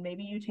siblings and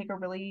maybe you take a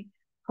really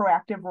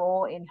proactive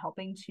role in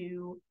helping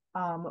to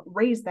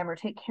raise them or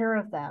take care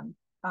of them.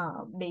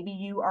 Maybe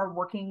you are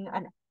working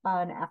an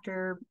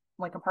after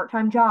like a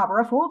part-time job or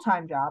a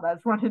full-time job. I've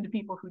run into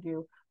people who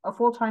do a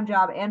full-time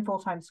job and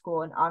full-time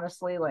school, and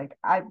honestly, like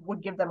I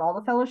would give them all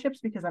the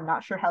fellowships because I'm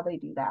not sure how they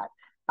do that.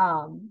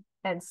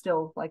 And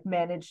still like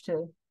manage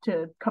to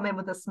come in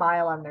with a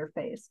smile on their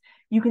face.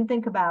 You can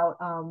think about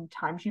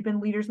times you've been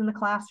leaders in the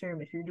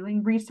classroom. If you're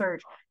doing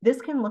research, this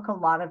can look a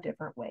lot of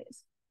different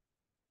ways.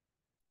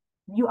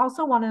 You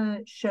also want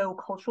to show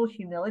cultural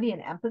humility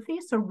and empathy.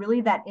 So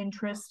really that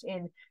interest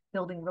in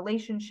building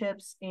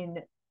relationships, in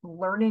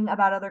learning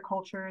about other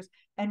cultures,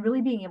 and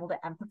really being able to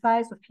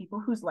empathize with people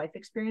whose life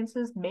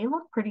experiences may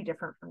look pretty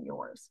different from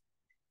yours.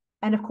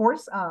 And of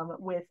course,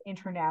 with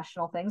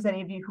international things,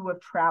 any of you who have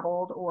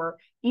traveled or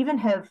even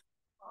have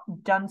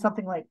done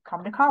something like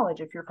come to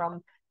college, if you're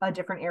from a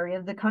different area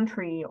of the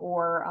country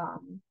or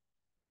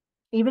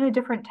even a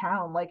different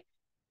town, like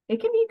it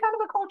can be kind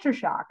of a culture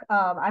shock.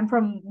 I'm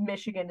from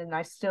Michigan and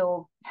I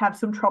still have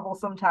some trouble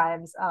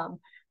sometimes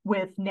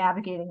with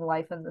navigating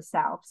life in the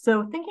South.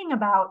 So thinking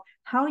about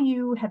how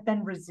you have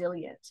been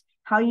resilient,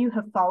 how you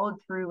have followed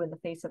through in the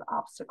face of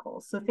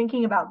obstacles. So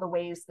thinking about the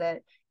ways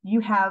that you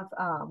have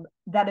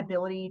that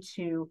ability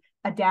to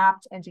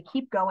adapt and to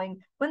keep going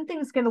when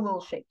things get a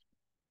little shaky.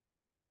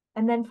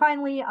 And then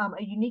finally, a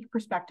unique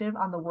perspective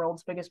on the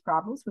world's biggest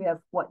problems. We have,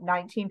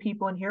 19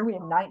 people in here. We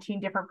have 19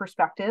 different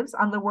perspectives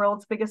on the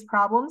world's biggest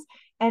problems.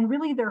 And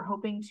really, they're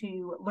hoping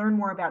to learn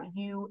more about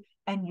you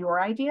and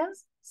your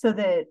ideas so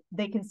that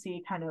they can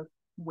see kind of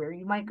where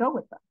you might go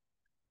with them.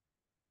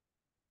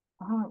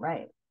 All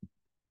right.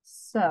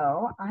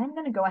 So I'm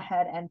going to go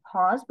ahead and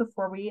pause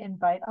before we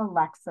invite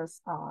Alexis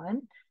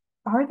on.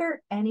 Are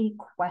there any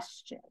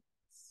questions?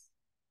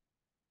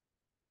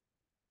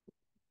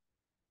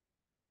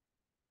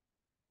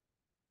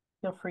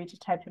 Feel free to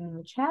type them in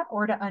the chat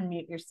or to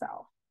unmute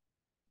yourself.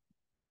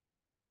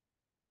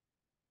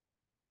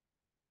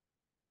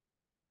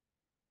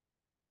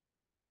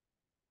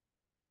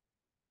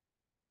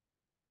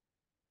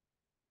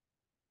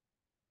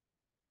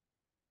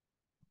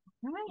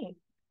 Right.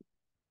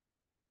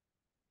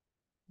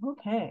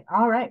 Okay.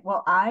 All right.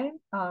 Well, I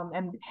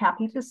am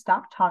happy to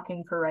stop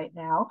talking for right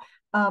now.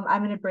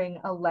 I'm going to bring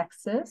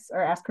Alexis,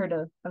 or ask her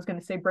to, I was going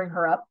to say bring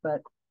her up,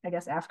 but I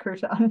guess ask her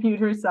to unmute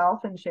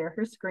herself and share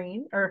her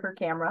screen or her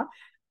camera.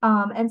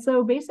 And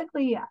so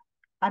basically,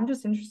 I'm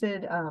just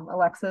interested,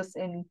 Alexis,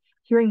 in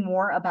hearing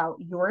more about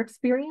your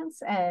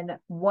experience and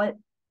what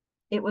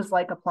it was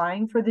like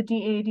applying for the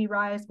DAAD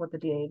Rise, what the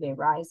DAAD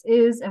Rise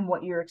is, and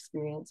what your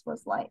experience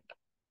was like.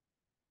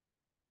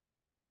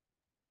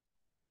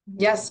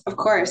 Yes, of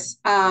course.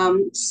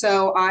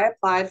 So I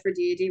applied for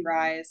DAD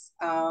Rise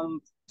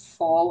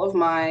fall of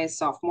my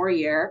sophomore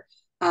year.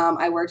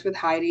 I worked with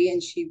Heidi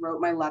and she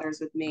wrote my letters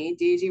with me.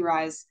 DAD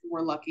Rise,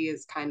 we're lucky,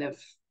 is kind of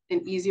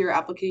an easier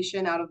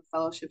application out of the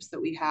fellowships that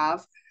we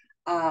have.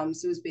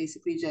 So it's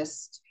basically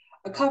just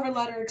a cover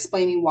letter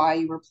explaining why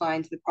you were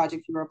applying to the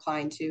project you were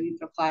applying to. You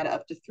can apply to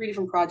up to three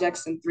different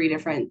projects in three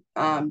different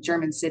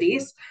German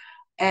cities.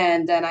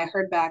 And then I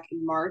heard back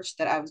in March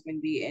that I was going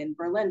to be in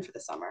Berlin for the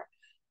summer.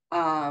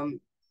 Um,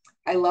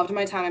 I loved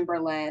my time in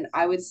Berlin.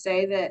 I would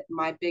say that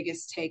my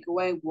biggest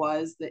takeaway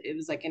was that it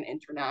was like an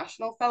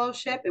international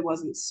fellowship. It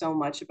wasn't so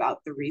much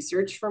about the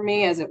research for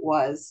me as it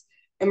was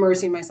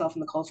immersing myself in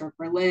the culture of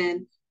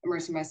Berlin,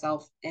 immersing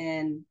myself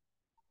in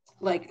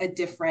like a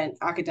different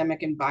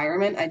academic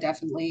environment. I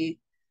definitely,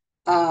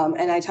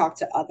 and I talked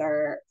to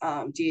other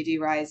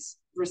DAD Rise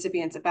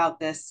recipients about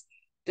this.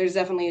 There's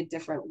definitely a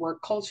different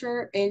work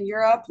culture in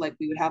Europe. Like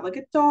we would have like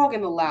a dog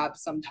in the lab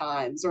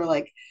sometimes, or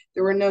like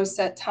there were no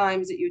set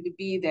times that you had to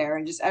be there,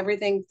 and just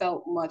everything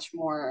felt much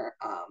more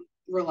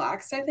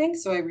relaxed, I think.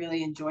 So I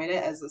really enjoyed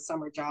it as a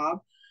summer job.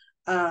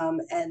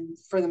 And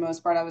for the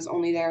most part, I was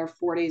only there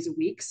 4 days a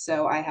week.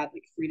 So I had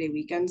like 3 day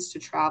weekends to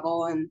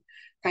travel and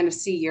kind of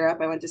see Europe.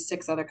 I went to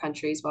 6 other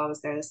countries while I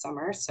was there this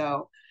summer.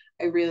 So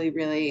I really,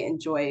 really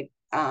enjoyed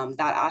that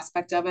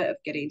aspect of it, of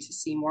getting to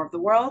see more of the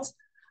world.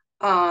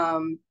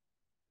 Um,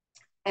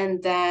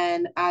 and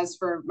then as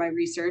for my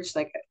research,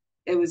 like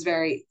it was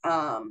very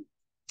kind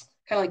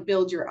of like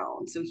build your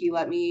own. So he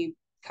let me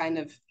kind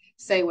of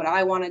say what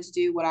I wanted to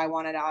do, what I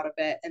wanted out of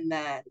it. And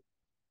then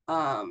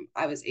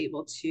I was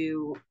able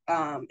to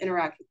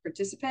interact with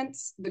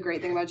participants. The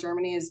great thing about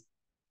Germany is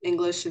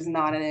English is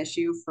not an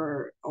issue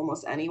for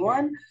almost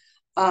anyone.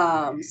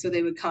 So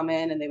they would come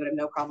in and they would have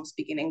no problem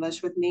speaking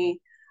English with me.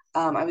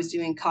 I was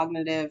doing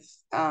cognitive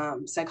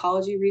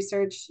psychology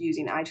research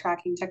using eye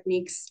tracking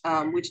techniques,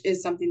 which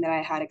is something that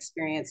I had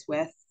experience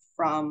with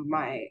from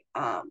my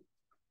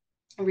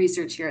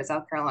research here at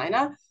South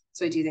Carolina.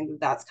 So I do think that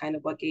that's kind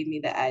of what gave me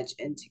the edge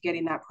into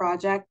getting that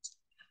project.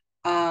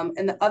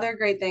 And the other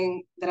great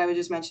thing that I would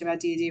just mention about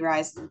DAD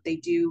Rise is that they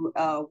do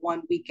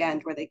one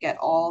weekend where they get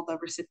all the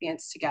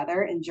recipients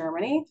together in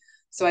Germany.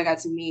 So I got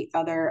to meet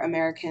other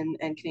American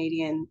and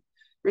Canadian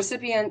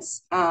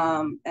recipients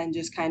and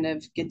just kind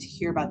of get to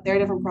hear about their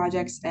different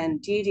projects.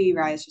 And DAD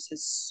Rise just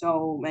has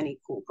so many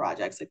cool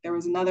projects. Like there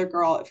was another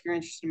girl, if you're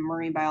interested in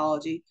marine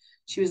biology,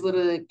 she was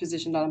literally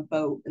positioned on a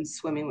boat and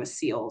swimming with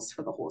seals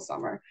for the whole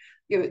summer.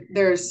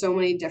 There are so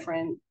many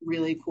different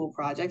really cool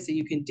projects that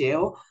you can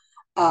do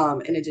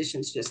in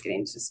addition to just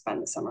getting to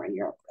spend the summer in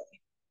Europe.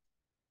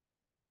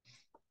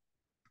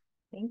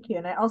 Thank you.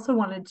 And I also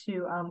wanted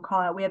to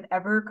call out, we have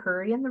Ever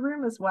Curry in the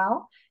room as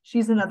well.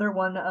 She's another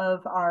one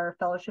of our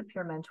fellowship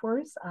peer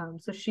mentors.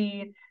 So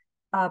she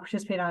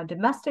participated on a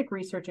domestic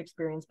research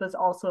experience, but is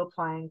also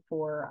applying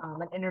for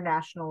an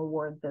international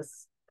award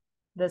this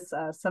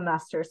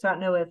semester. So I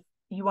don't know if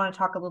you want to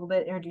talk a little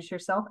bit, introduce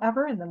yourself,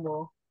 Ever, and then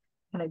we'll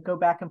kind of go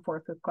back and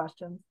forth with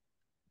questions.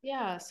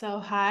 Yeah, so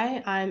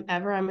hi, I'm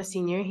Ever. I'm a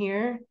senior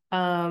here.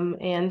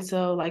 And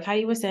so like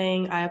Heidi was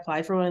saying, I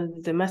applied for one of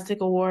the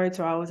domestic awards,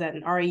 so I was at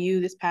an REU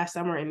this past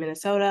summer in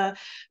Minnesota,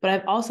 but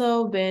I've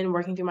also been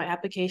working through my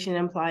application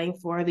and applying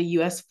for the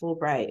US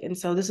Fulbright. And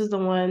so this is the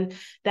one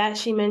that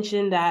she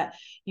mentioned that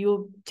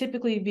you'll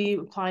typically be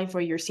applying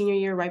for your senior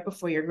year right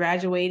before you're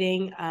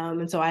graduating.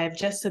 And so I have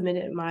just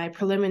submitted my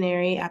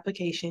preliminary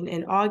application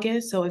in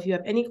August. So if you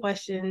have any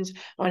questions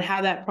on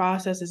how that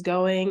process is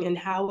going and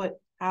how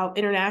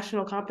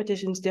international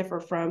competitions differ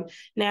from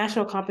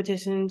national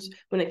competitions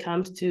when it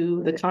comes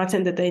to the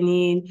content that they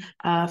need,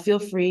 feel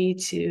free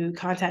to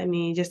contact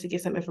me just to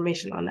get some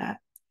information on that.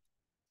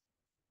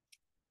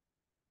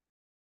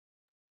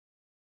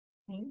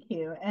 Thank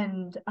you.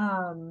 And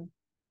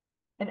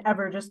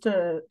Ever, just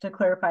to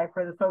clarify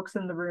for the folks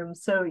in the room,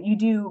 so you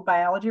do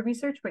biology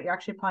research, but you're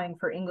actually applying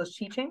for English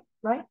teaching,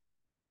 right?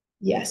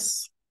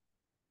 Yes.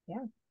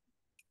 Yeah.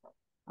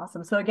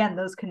 Awesome. So again,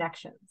 those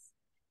connections.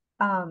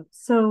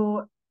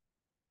 So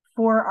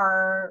for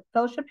our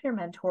fellowship peer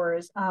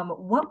mentors,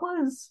 what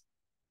was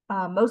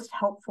most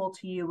helpful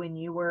to you when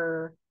you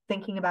were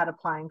thinking about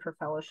applying for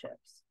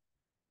fellowships?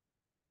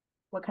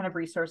 What kind of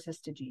resources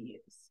did you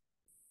use?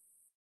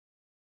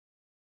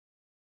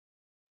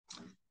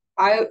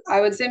 I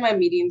would say my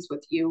meetings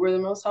with you were the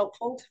most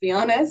helpful, to be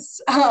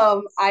honest.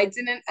 I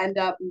didn't end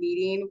up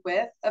meeting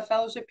with a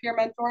fellowship peer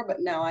mentor,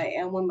 but now I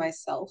am one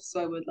myself, so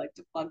I would like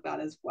to plug that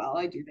as well.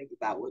 I do think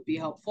that that would be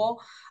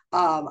helpful.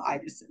 I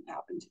just didn't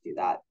happen to do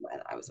that when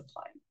I was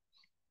applying.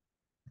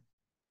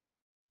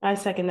 I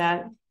second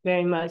that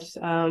very much.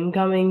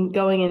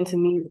 Going into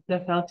meet the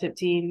fellowship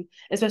team,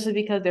 especially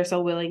because they're so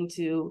willing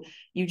to,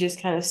 you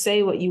just kind of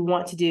say what you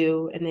want to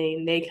do, and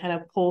they kind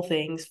of pull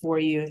things for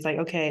you. It's like,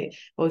 okay,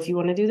 well, if you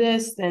want to do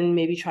this, then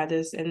maybe try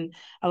this. And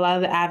a lot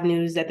of the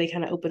avenues that they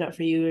kind of open up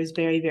for you is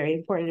very, very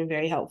important and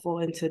very helpful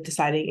into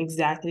deciding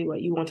exactly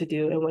what you want to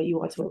do and what you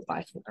want to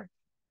apply for.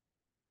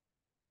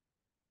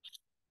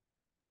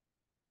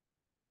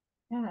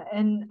 Yeah,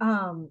 and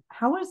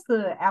how was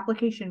the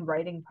application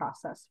writing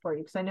process for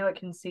you? Because I know it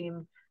can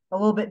seem a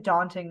little bit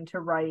daunting to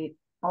write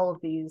all of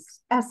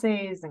these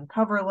essays and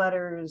cover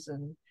letters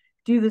and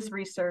do this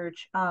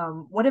research.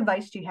 What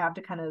advice do you have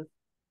to kind of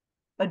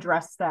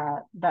address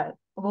that a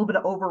little bit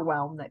of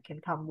overwhelm that can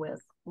come with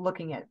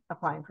looking at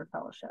applying for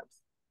fellowships?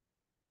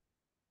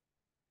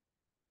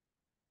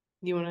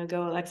 You want to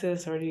go,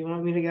 Alexis, or do you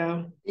want me to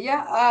go?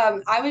 Yeah,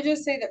 I would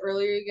just say the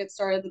earlier you get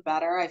started, the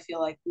better. I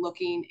feel like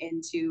looking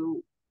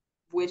into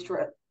which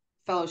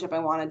fellowship I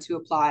wanted to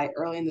apply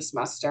early in the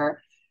semester,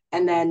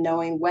 and then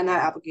knowing when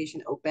that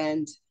application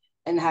opened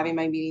and having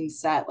my meetings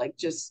set, like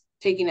just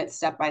taking it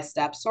step by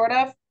step, sort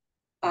of.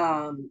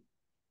 Um,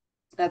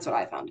 that's what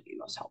I found to be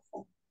most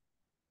helpful.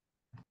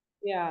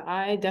 Yeah,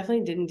 I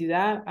definitely didn't do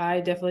that. I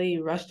definitely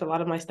rushed a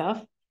lot of my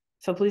stuff.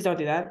 So please don't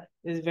do that.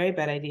 It's a very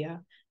bad idea.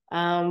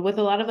 With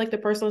a lot of like the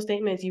personal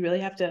statements, you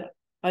really have to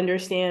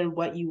understand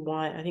what you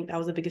want. I think that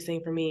was the biggest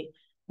thing for me.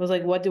 It was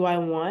like, what do I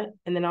want?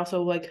 And then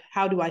also like,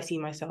 how do I see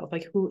myself?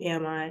 Like, who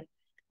am I?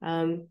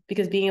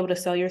 Because being able to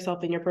sell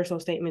yourself in your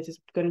personal statements is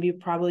going to be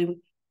probably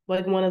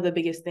like one of the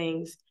biggest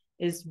things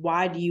is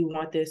why do you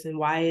want this? And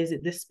why is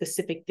it this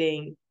specific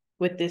thing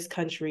with this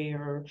country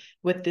or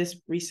with this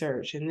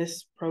research and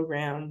this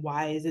program?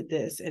 Why is it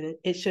this? And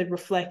it should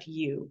reflect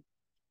you.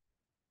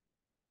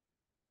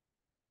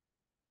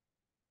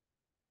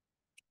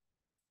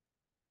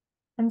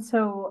 And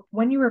so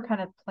when you were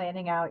kind of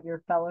planning out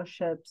your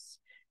fellowships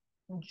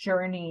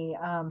journey,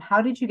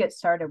 how did you get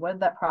started? What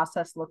did that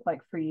process look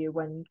like for you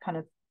when kind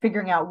of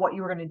figuring out what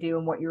you were going to do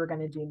and what you were going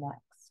to do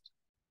next?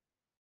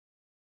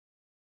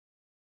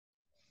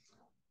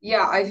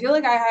 Yeah, I feel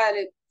like I had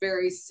it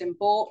very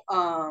simple.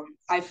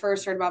 I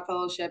first heard about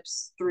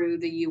fellowships through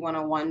the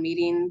U101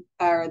 meeting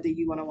or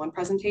the U101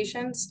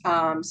 presentations.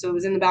 So it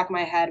was in the back of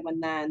my head when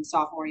then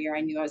sophomore year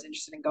I knew I was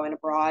interested in going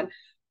abroad.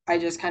 I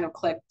just kind of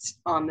clicked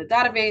on the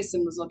database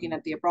and was looking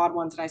at the abroad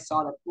ones, and I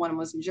saw that one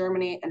was in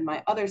Germany and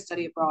my other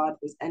study abroad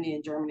was ending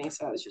in Germany.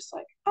 So I was just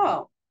like,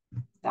 oh,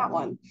 that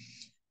one.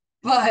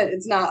 But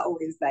it's not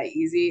always that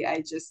easy.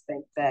 I just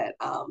think that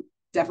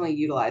definitely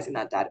utilizing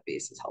that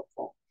database is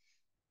helpful.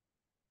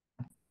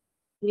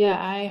 Yeah,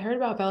 I heard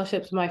about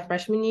fellowships my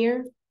freshman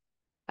year,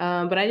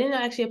 but I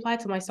didn't actually apply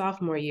to my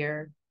sophomore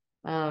year.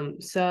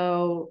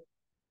 So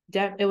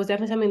it was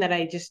definitely something that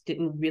I just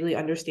didn't really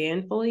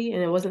understand fully.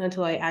 And it wasn't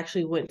until I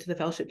actually went to the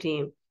fellowship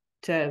team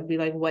to be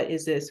like, what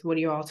is this? What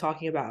are you all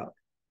talking about?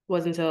 It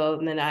wasn't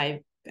until then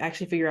I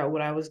actually figured out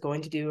what I was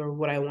going to do or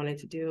what I wanted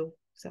to do.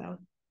 So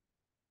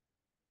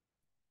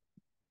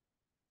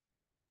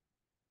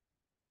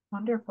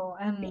Wonderful.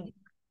 And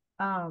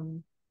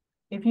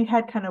if you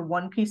had kind of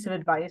one piece of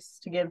advice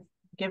to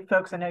give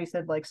folks, I know you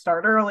said like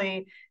start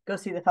early, go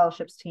see the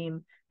fellowships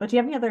team, but do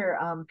you have any other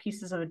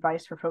pieces of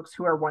advice for folks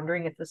who are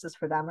wondering if this is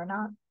for them or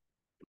not?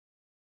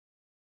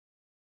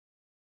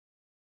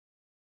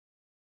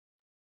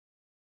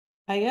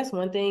 I guess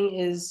one thing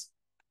is,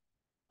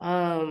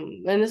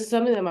 and this is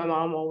something that my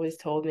mom always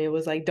told me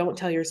was like, don't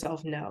tell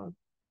yourself no.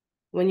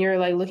 When you're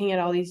like looking at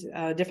all these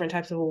different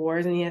types of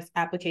awards and these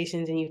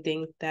applications and you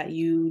think that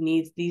you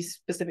need these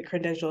specific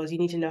credentials, you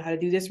need to know how to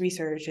do this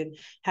research and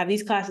have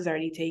these classes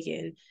already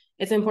taken.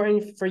 It's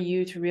important for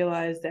you to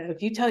realize that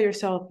if you tell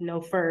yourself no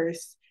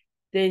first,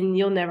 then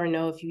you'll never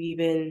know if you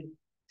even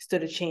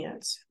stood a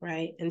chance,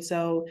 right? And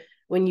so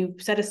when you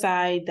set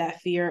aside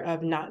that fear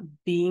of not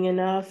being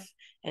enough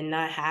and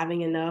not having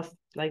enough,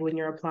 like when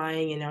you're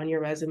applying and on your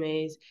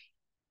resumes,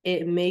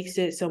 it makes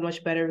it so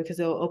much better because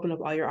it'll open up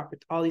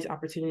all these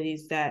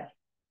opportunities that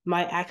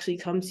might actually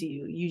come to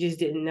you. You just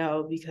didn't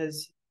know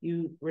because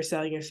you were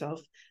selling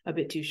yourself a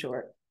bit too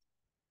short.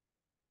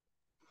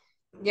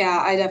 Yeah,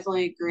 I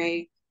definitely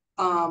agree.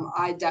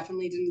 I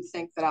definitely didn't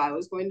think that I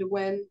was going to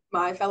win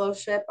my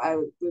fellowship. I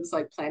was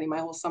like planning my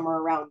whole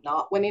summer around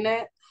not winning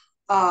it.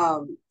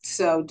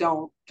 So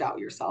don't doubt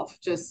yourself.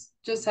 Just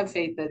have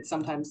faith that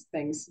sometimes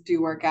things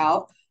do work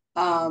out.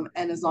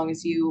 And as long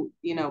as you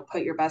know,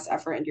 put your best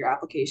effort into your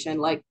application,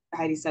 like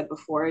Heidi said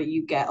before,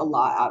 you get a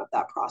lot out of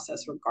that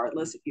process,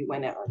 regardless if you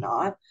win it or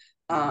not.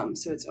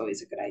 So it's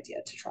always a good idea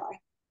to try.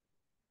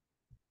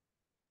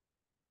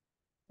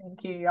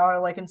 Thank you. Y'all are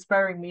like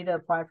inspiring me to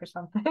apply for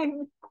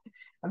something.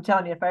 I'm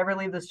telling you, if I ever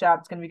leave this job,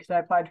 it's going to be because I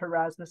applied to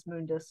Erasmus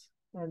Mundus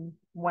and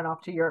went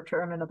off to Europe to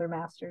earn another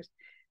master's.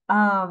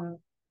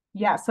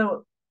 Yeah,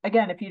 so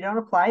again, if you don't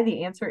apply,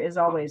 the answer is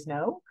always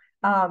no.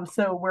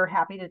 So we're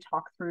happy to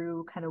talk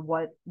through kind of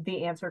what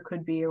the answer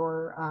could be,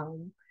 or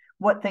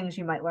what things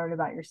you might learn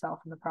about yourself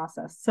in the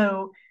process.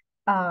 So,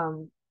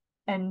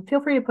 and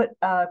feel free to put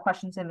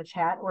questions in the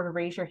chat or to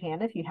raise your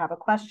hand if you have a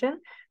question.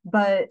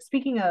 But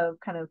speaking of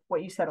kind of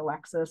what you said,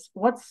 Alexis,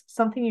 what's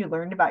something you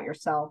learned about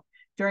yourself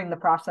during the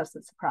process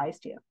that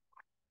surprised you?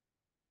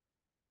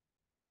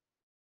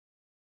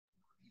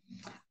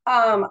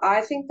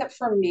 I think that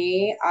for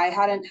me, I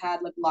hadn't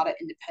had like a lot of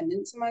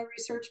independence in my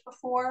research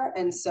before.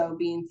 And so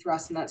being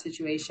thrust in that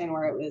situation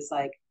where it was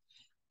like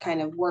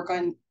kind of work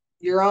on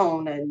your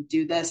own and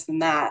do this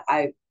and that,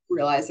 I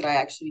realized that I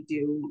actually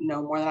do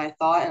know more than I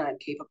thought, and I'm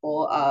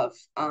capable of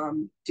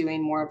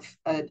doing more of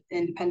an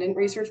independent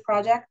research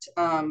project,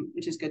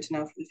 which is good to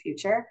know for the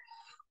future.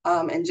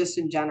 And just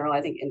in general,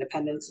 I think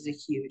independence is a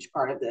huge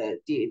part of the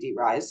DAD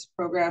Rise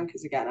program,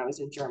 because again, I was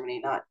in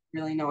Germany not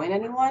really knowing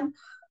anyone.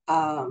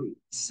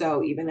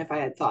 So even if I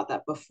had thought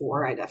that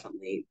before, I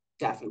definitely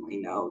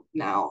know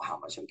now how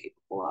much I'm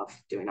capable of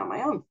doing on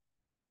my own.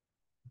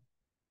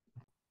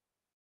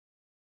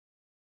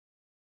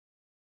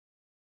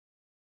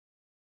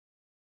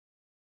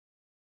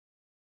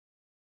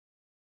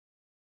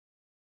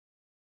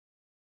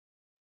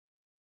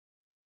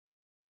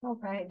 All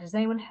right. Does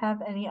anyone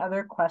have any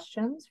other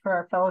questions for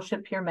our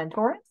fellowship peer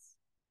mentors?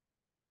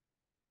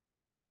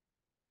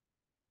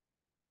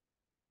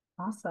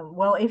 Awesome.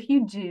 Well, if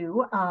you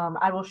do,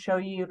 I will show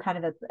you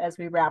kind of as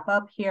we wrap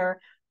up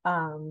here,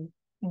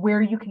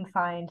 where you can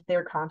find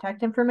their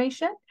contact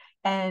information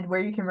and where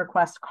you can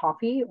request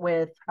coffee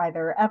with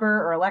either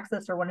Ever or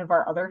Alexis or one of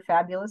our other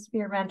fabulous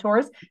peer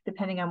mentors,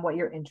 depending on what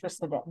you're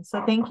interested in.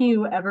 So thank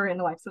you, Ever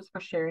and Alexis, for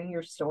sharing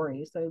your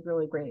stories. That was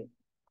really great.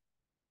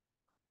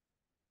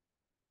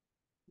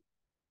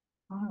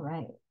 All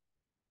right.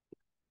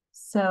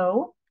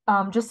 So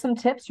just some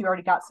tips. You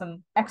already got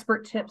some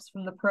expert tips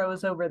from the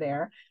pros over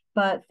there,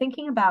 but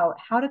thinking about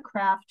how to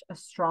craft a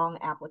strong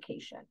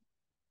application.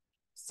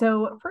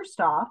 So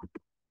first off,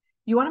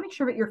 you want to make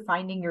sure that you're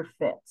finding your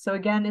fit. So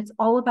again, it's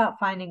all about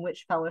finding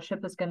which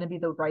fellowship is going to be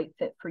the right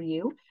fit for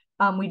you.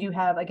 We do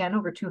have, again,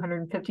 over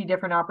 250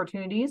 different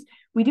opportunities.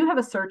 We do have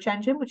a search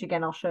engine, which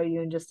again, I'll show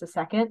you in just a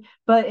second,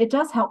 but it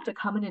does help to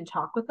come in and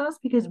talk with us,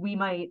 because we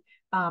might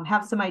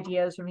have some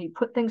ideas, or maybe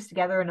put things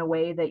together in a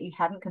way that you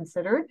hadn't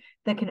considered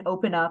that can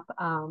open up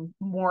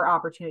more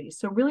opportunities.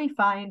 So really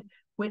find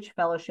which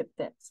fellowship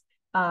fits.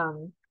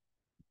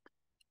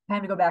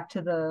 Kind of go back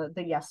to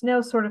the yes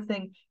no sort of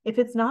thing. If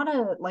it's not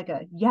a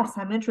yes,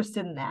 I'm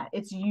interested in that,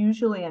 it's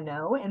usually a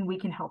no, and we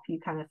can help you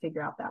kind of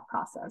figure out that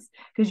process,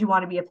 because you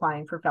want to be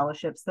applying for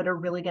fellowships that are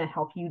really going to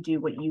help you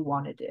do what you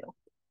want to do.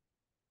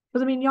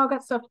 Because I mean, y'all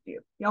got stuff to do,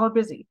 y'all are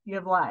busy, you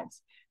have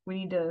lives. We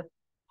need to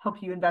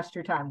help you invest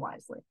your time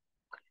wisely.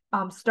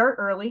 Start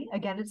early.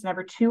 Again, it's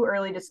never too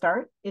early to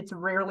start, it's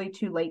rarely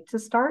too late to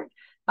start.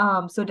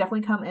 So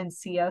definitely come and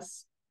see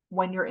us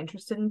when you're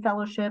interested in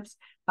fellowships.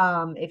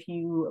 If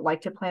you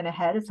like to plan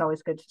ahead, it's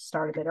always good to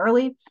start a bit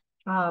early.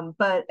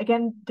 But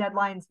again,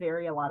 deadlines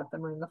vary. A lot of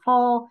them are in the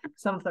fall,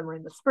 some of them are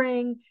in the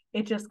spring.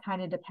 It just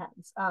kind of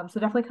depends. So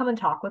definitely come and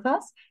talk with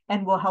us,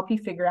 and we'll help you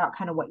figure out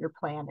kind of what your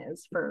plan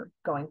is for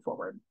going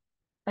forward.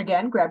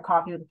 Again, grab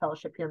coffee with a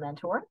fellowship peer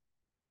mentor.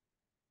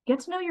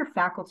 Get to know your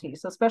faculty.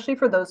 So especially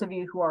for those of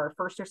you who are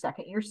first or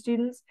second year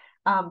students,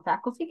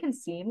 faculty can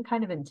seem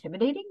kind of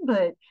intimidating,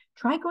 but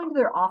try going to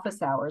their office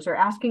hours or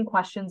asking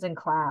questions in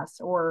class,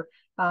 or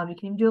you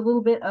can do a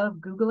little bit of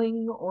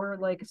Googling or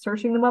like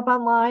searching them up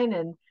online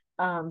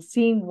and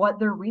seeing what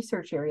their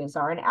research areas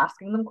are and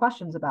asking them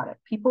questions about it.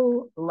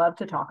 People love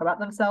to talk about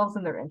themselves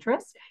and their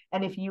interests.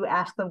 And if you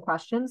ask them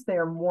questions, they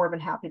are more than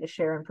happy to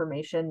share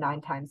information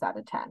 9 times out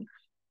of 10.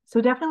 So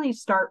definitely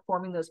start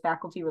forming those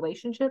faculty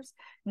relationships,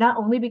 not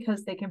only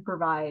because they can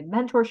provide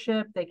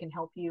mentorship, they can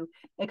help you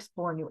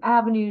explore new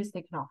avenues,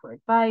 they can offer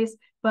advice,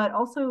 but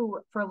also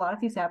for a lot of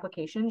these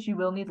applications, you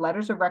will need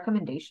letters of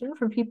recommendation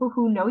from people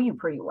who know you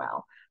pretty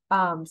well.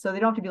 So they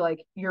don't have to be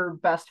like your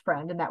best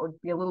friend, and that would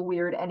be a little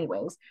weird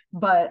anyways,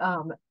 but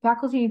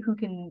faculty who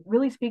can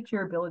really speak to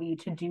your ability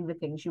to do the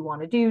things you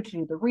want to do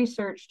the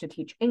research, to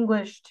teach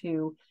English,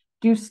 to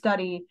do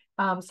study.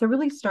 So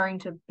really starting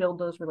to build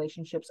those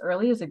relationships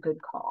early is a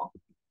good call.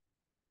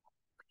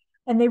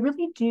 And they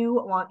really do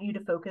want you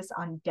to focus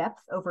on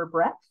depth over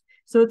breadth.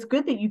 So it's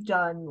good that you've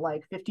done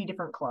like 50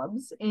 different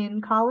clubs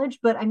in college,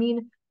 but I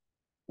mean,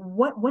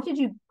 what did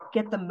you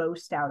get the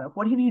most out of?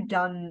 What have you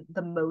done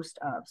the most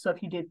of? So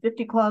if you did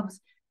 50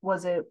 clubs,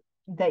 was it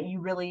that you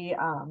really,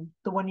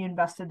 the one you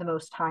invested the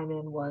most time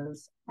in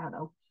was, I don't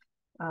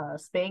know,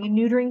 spaying and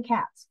neutering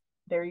cats?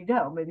 There you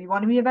go. Maybe you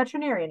want to be a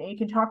veterinarian, and you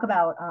can talk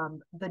about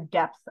the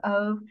depth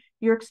of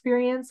your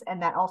experience.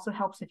 And that also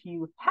helps if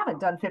you haven't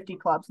done 50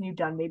 clubs and you've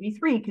done maybe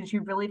 3, because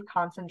you've really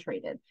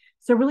concentrated.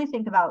 So really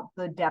think about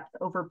the depth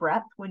over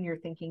breadth when you're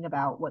thinking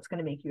about what's going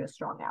to make you a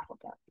strong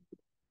applicant.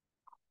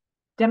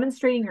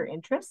 Demonstrating your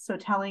interests. So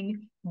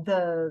telling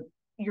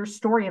your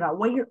story about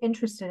what you're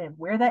interested in,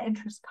 where that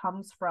interest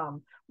comes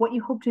from, what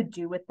you hope to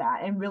do with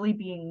that, and really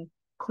being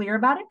clear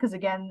about it. Because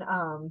again,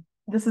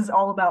 this is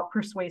all about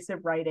persuasive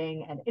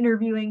writing and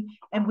interviewing,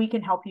 and we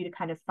can help you to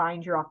kind of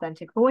find your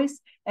authentic voice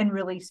and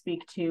really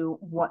speak to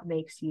what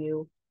makes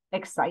you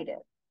excited.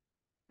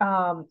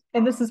 And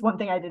this is one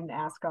thing I didn't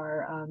ask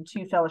our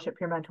two fellowship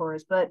peer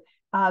mentors, but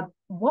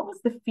what was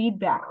the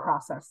feedback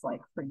process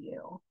like for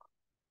you?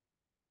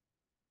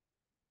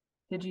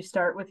 Did you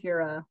start with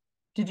your,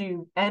 did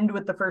you end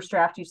with the first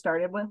draft you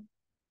started with?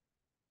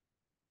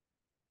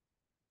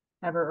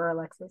 Ever or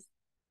Alexis?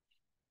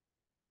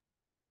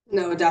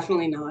 No,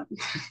 definitely not.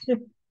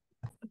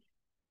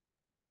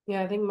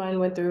 Yeah, I think mine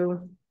went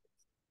through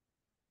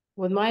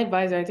with my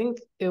advisor. I think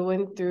it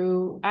went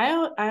through.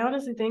 I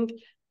honestly think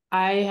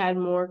I had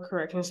more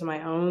corrections to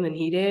my own than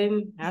he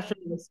did. After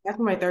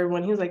my third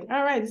one, he was like,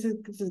 "All right, this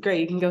is great.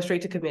 You can go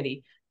straight to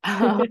committee."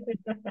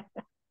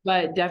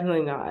 But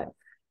definitely not.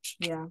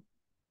 Yeah.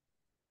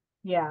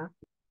 Yeah.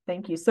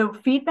 Thank you. So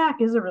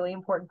feedback is a really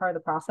important part of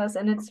the process,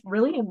 and it's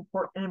really an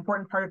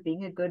important part of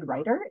being a good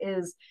writer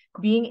is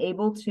being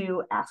able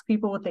to ask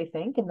people what they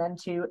think and then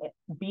to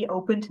be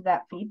open to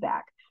that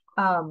feedback.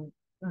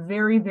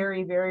 Very,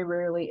 very, very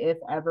rarely, if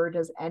ever,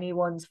 does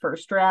anyone's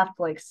first draft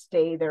like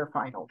stay their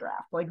final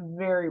draft, like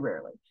very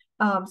rarely.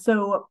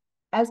 So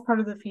as part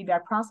of the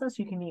feedback process,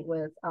 you can meet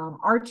with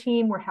our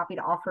team. We're happy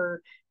to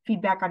offer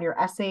feedback on your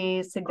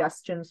essays,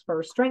 suggestions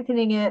for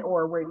strengthening it,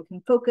 or where you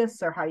can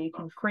focus or how you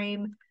can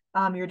frame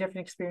your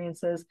different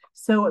experiences.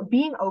 So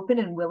being open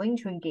and willing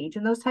to engage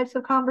in those types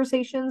of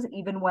conversations,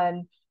 even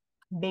when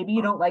maybe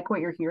you don't like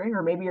what you're hearing,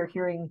 or maybe you're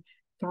hearing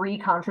 3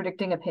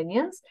 contradicting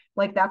opinions,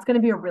 like that's going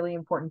to be a really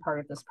important part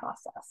of this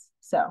process.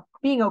 So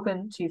being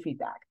open to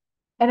feedback.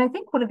 And I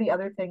think one of the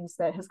other things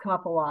that has come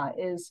up a lot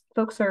is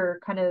folks are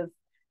kind of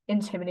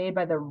intimidated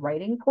by the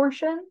writing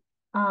portion.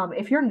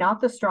 If you're not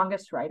the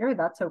strongest writer,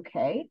 that's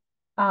okay.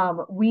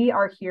 We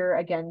are here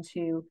again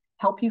to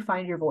help you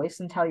find your voice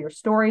and tell your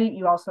story.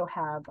 You also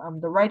have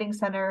the Writing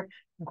Center,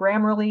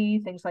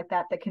 Grammarly, things like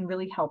that, that can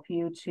really help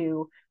you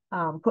to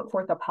put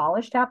forth a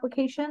polished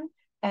application.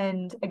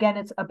 And again,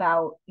 it's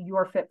about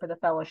your fit for the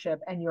fellowship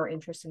and your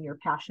interests and your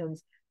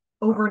passions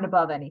over and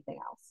above anything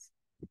else.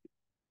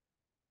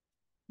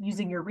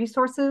 Using your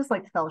resources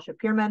like the fellowship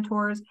peer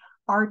mentors,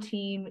 our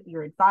team,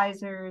 your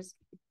advisors.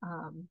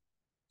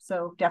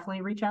 So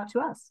definitely reach out to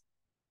us.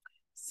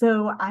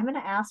 So I'm going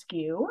to ask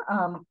you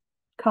a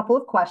couple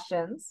of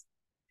questions.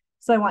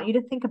 So I want you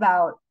to think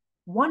about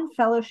one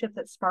fellowship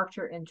that sparked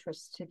your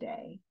interest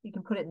today. You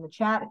can put it in the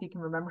chat if you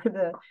can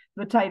remember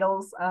the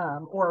titles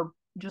or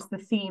just the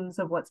themes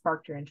of what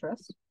sparked your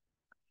interest.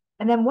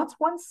 And then what's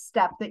one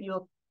step that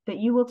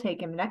you will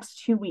take in the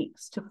next 2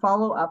 weeks to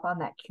follow up on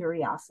that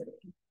curiosity?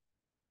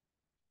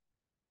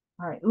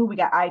 All right. Ooh, we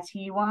got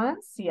IT1,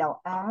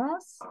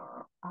 CLS.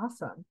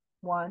 Awesome.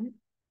 One.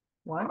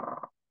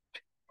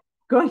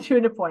 Going to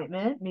an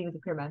appointment, meeting with a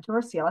peer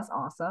mentor, CLS,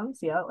 awesome.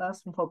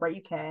 CLS from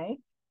Fulbright UK.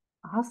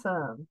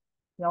 Awesome.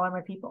 Y'all are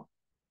my people.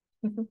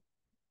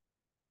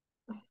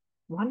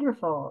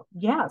 Wonderful.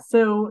 Yeah.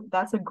 So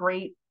that's a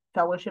great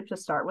fellowship to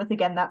start with.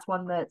 Again, that's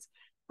one that's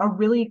a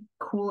really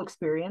cool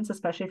experience,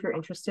 especially if you're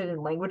interested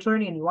in language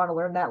learning and you want to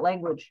learn that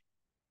language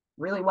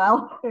really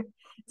well.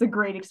 It's a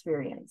great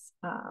experience.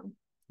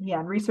 Yeah,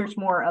 and research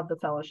more of the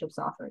fellowships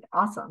offered.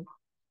 Awesome.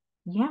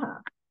 Yeah.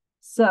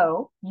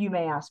 So you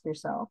may ask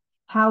yourself,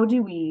 how do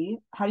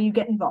you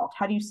get involved?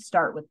 How do you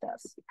start with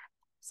this?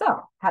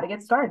 So how to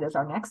get started is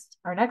our next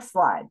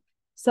slide.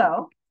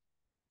 So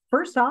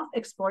first off,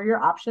 explore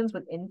your options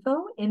with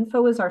Info.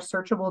 Info is our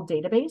searchable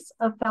database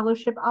of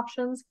fellowship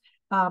options.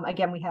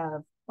 Again, we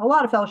have a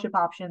lot of fellowship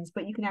options,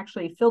 but you can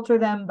actually filter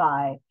them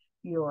by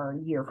your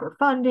year for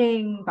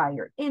funding, by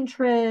your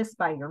interest,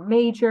 by your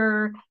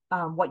major,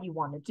 what you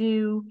want to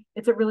do.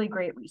 It's a really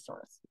great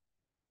resource.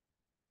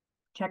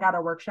 Check out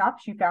our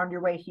workshops. You found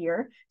your way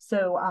here.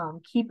 So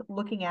keep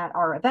looking at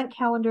our event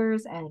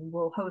calendars, and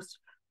we'll host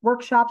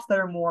workshops that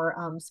are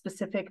more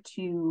specific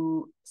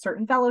to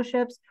certain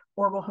fellowships,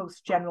 or we'll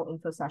host general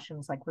info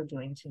sessions like we're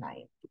doing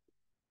tonight.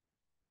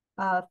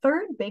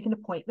 Third, make an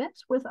appointment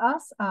with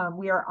us.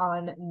 We are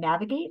on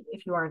Navigate.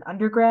 If you are an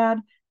undergrad,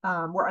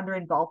 we're under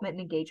involvement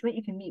and engagement.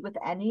 You can meet with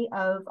any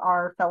of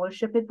our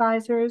fellowship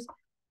advisors.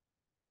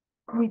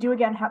 We do,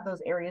 again, have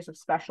those areas of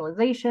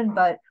specialization,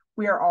 but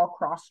we are all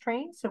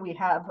cross-trained, so we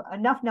have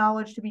enough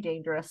knowledge to be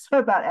dangerous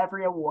about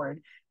every award.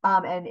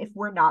 And if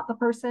we're not the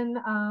person,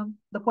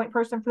 the point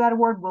person for that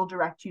award, we'll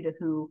direct you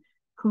to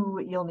who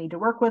you'll need to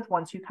work with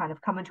once you kind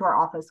of come into our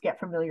office, get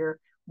familiar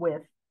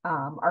with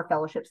our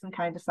fellowships, and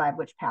kind of decide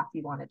which path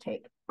you want to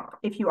take.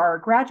 If you are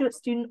a graduate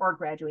student or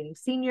graduating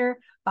senior,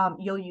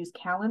 you'll use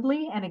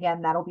Calendly. And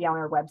again, that'll be on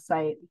our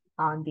website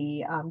on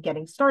the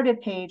Getting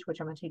Started page,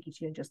 which I'm going to take you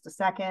to in just a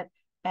second.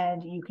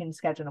 And you can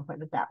schedule an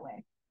appointment that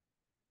way.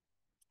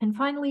 And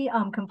finally,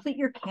 complete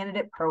your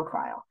candidate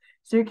profile.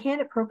 So your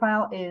candidate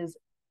profile is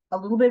a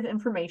little bit of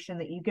information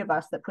that you give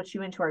us that puts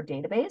you into our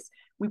database.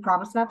 We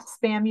promise not to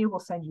spam you. We'll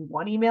send you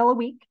 1 email a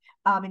week,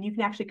 and you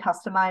can actually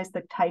customize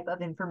the type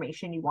of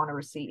information you want to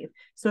receive.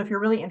 So if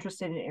you're really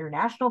interested in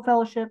international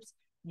fellowships,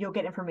 you'll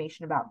get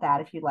information about that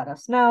if you let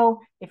us know.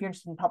 If you're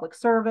interested in public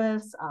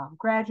service,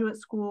 graduate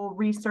school,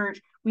 research,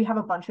 we have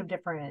a bunch of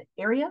different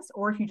areas.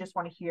 Or if you just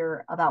want to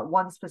hear about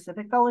one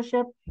specific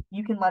fellowship,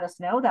 you can let us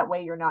know. That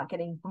way you're not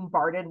getting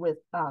bombarded with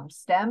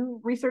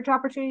STEM research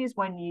opportunities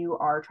when you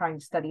are trying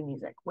to study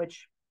music,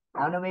 which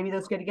I don't know, maybe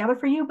those go together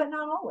for you, but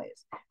not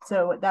always.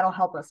 So that'll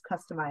help us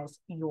customize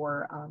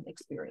your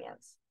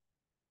experience.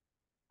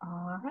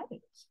 All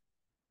right.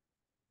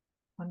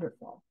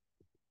 Wonderful.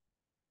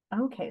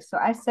 Okay, so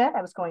I said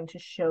I was going to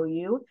show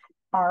you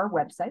our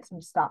website. So I'm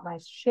going to stop my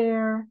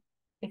share.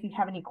 If you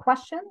have any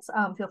questions,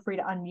 feel free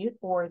to unmute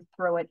or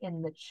throw it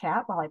in the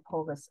chat while I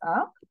pull this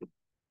up.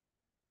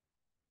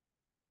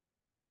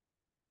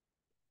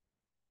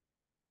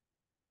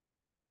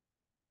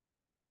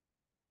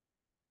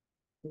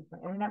 See if my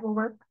internet will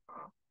work.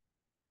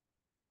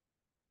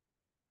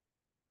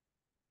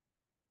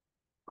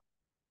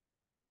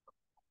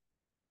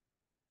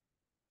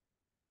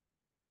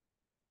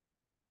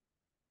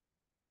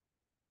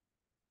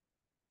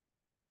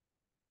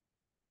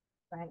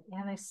 Right,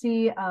 and I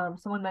see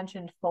someone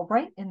mentioned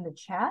Fulbright in the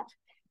chat.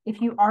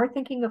 If you are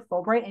thinking of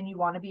Fulbright and you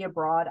want to be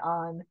abroad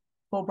on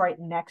Fulbright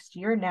next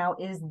year, now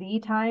is the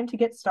time to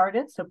get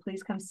started. So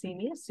please come see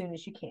me as soon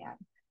as you can.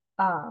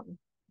 All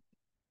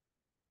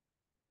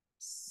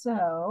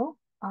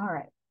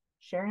right,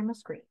 sharing my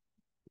screen.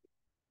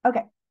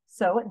 Okay,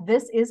 so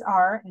this is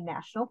our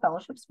National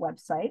Fellowships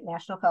website,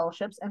 National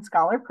Fellowships and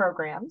Scholar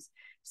Programs.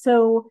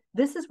 So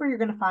this is where you're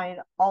going to find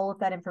all of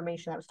that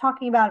information I was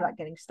talking about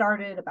getting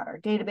started, about our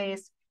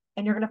database,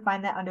 and you're going to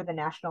find that under the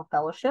National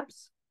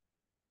Fellowships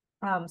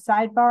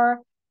sidebar.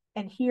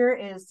 And here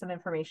is some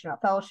information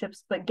about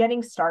fellowships, but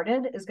getting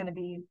started is going to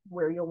be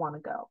where you'll want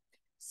to go.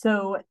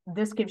 So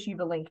this gives you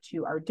the link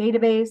to our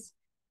database,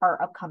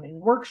 our upcoming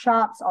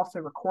workshops, also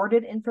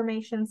recorded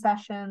information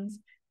sessions,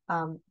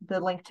 the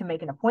link to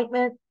make an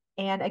appointment,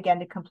 and again,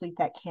 to complete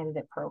that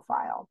candidate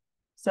profile.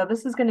 So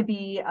this is going to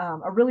be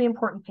a really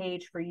important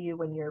page for you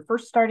when you're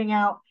first starting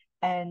out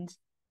and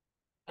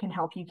can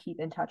help you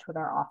keep in touch with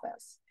our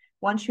office.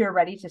 Once you're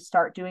ready to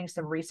start doing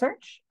some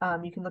research,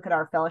 you can look at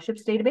our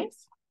fellowships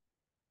database.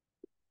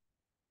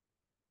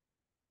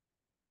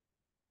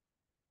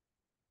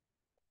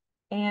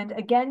 And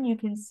again, you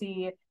can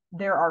see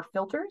there are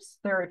filters.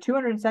 There are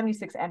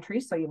 276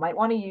 entries, so you might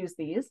want to use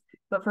these.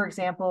 But for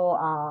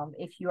example,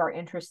 if you are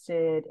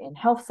interested in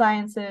health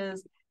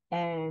sciences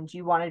and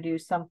you want to do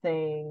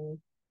something,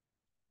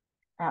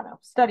 I don't know,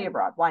 study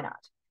abroad, why not?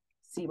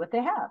 See what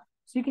they have.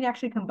 So you can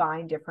actually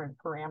combine different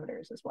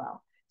parameters as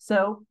well.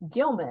 So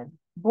Gilman,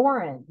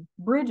 Boren,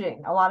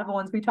 bridging, a lot of the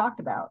ones we talked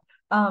about.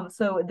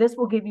 So this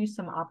will give you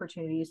some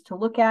opportunities to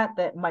look at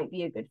that might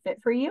be a good fit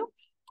for you.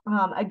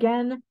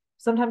 Again,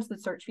 sometimes the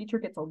search feature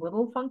gets a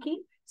little funky.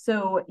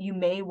 So you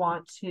may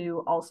want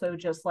to also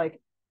just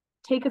like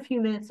take a few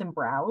minutes and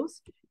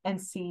browse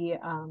and see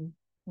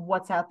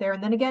what's out there.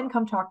 And then again,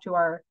 come talk to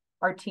our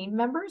team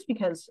members,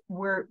 because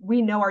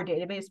we know our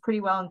database pretty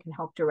well and can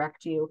help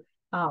direct you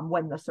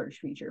when the search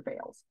feature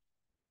fails.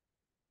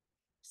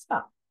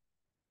 So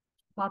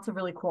lots of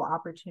really cool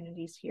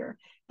opportunities here.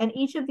 And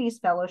each of these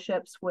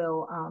fellowships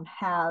will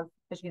have,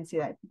 as you can see,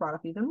 that brought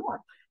up even more,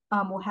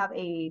 we'll have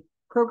a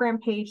program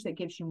page that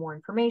gives you more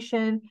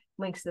information,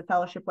 links to the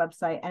fellowship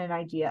website, and an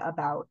idea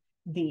about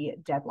the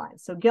deadline.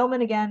 So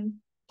Gilman, again,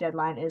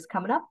 deadline is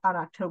coming up on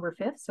October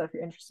 5th. So if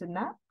you're interested in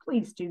that,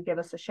 please do give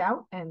us a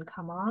shout and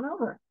come on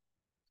over.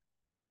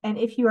 And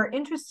if you are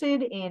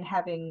interested in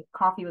having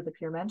coffee with a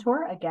peer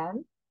mentor,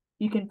 again,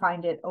 you can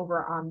find it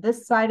over on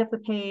this side of the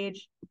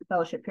page,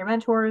 Fellowship Peer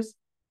Mentors.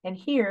 And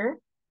here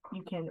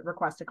you can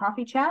request a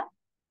coffee chat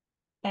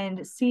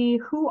and see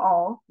who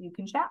all you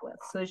can chat with.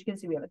 So as you can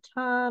see, we have a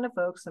ton of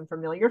folks, some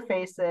familiar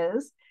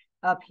faces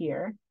up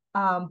here,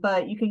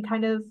 but you can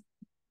kind of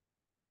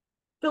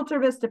filter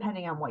this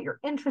depending on what you're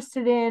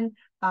interested in.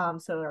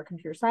 So our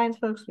computer science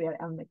folks, we have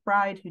Ellen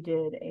McBride, who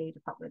did a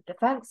Department of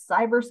Defense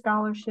cyber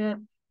scholarship,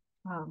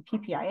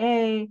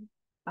 PPIA,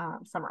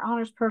 summer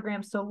honors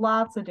program. So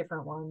lots of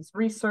different ones,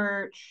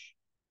 research,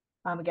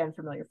 again,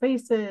 familiar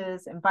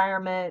faces,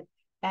 environment.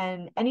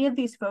 And any of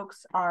these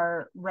folks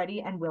are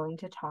ready and willing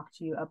to talk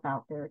to you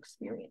about their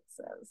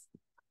experiences.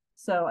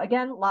 So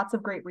again, lots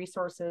of great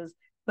resources,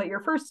 but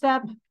your first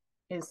step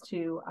is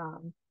to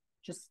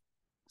just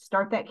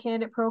start that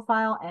candidate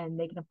profile and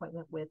make an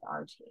appointment with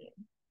our team.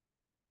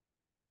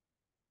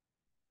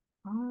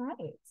 All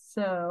right,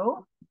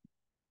 so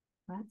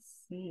let's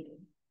see.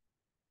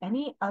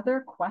 Any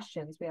other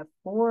questions? We have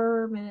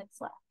 4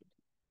 minutes left.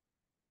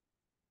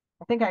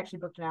 I think I actually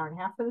booked an hour and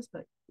a half for this,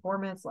 but 4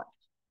 minutes left.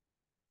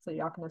 So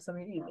y'all can have some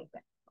of your evening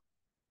thing.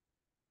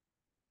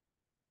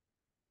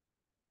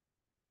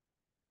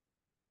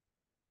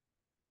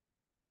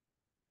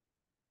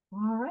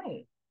 All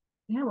right.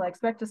 Yeah, well, I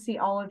expect to see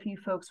all of you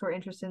folks who are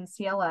interested in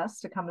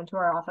CLS to come into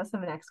our office in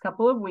the next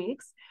couple of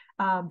weeks.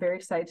 Very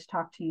excited to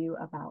talk to you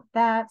about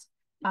that.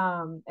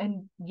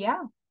 And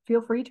yeah,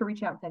 feel free to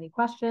reach out with any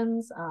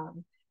questions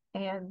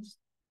and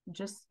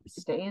just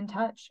stay in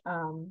touch.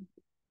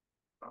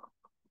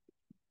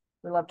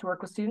 We love to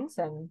work with students,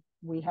 and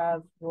we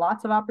have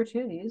lots of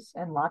opportunities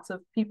and lots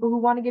of people who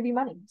want to give you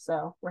money.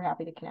 So we're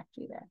happy to connect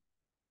you there.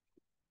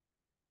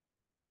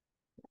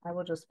 I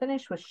will just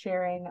finish with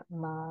sharing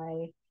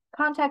my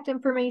contact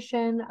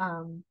information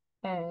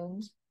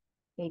and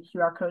a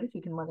QR code if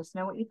you can let us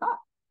know what you thought.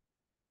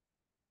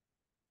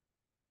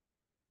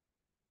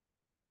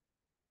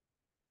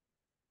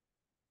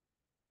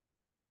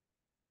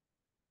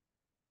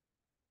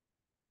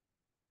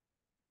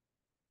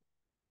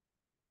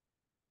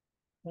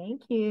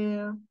 Thank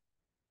you.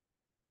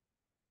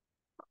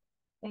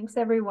 Thanks,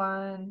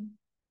 everyone.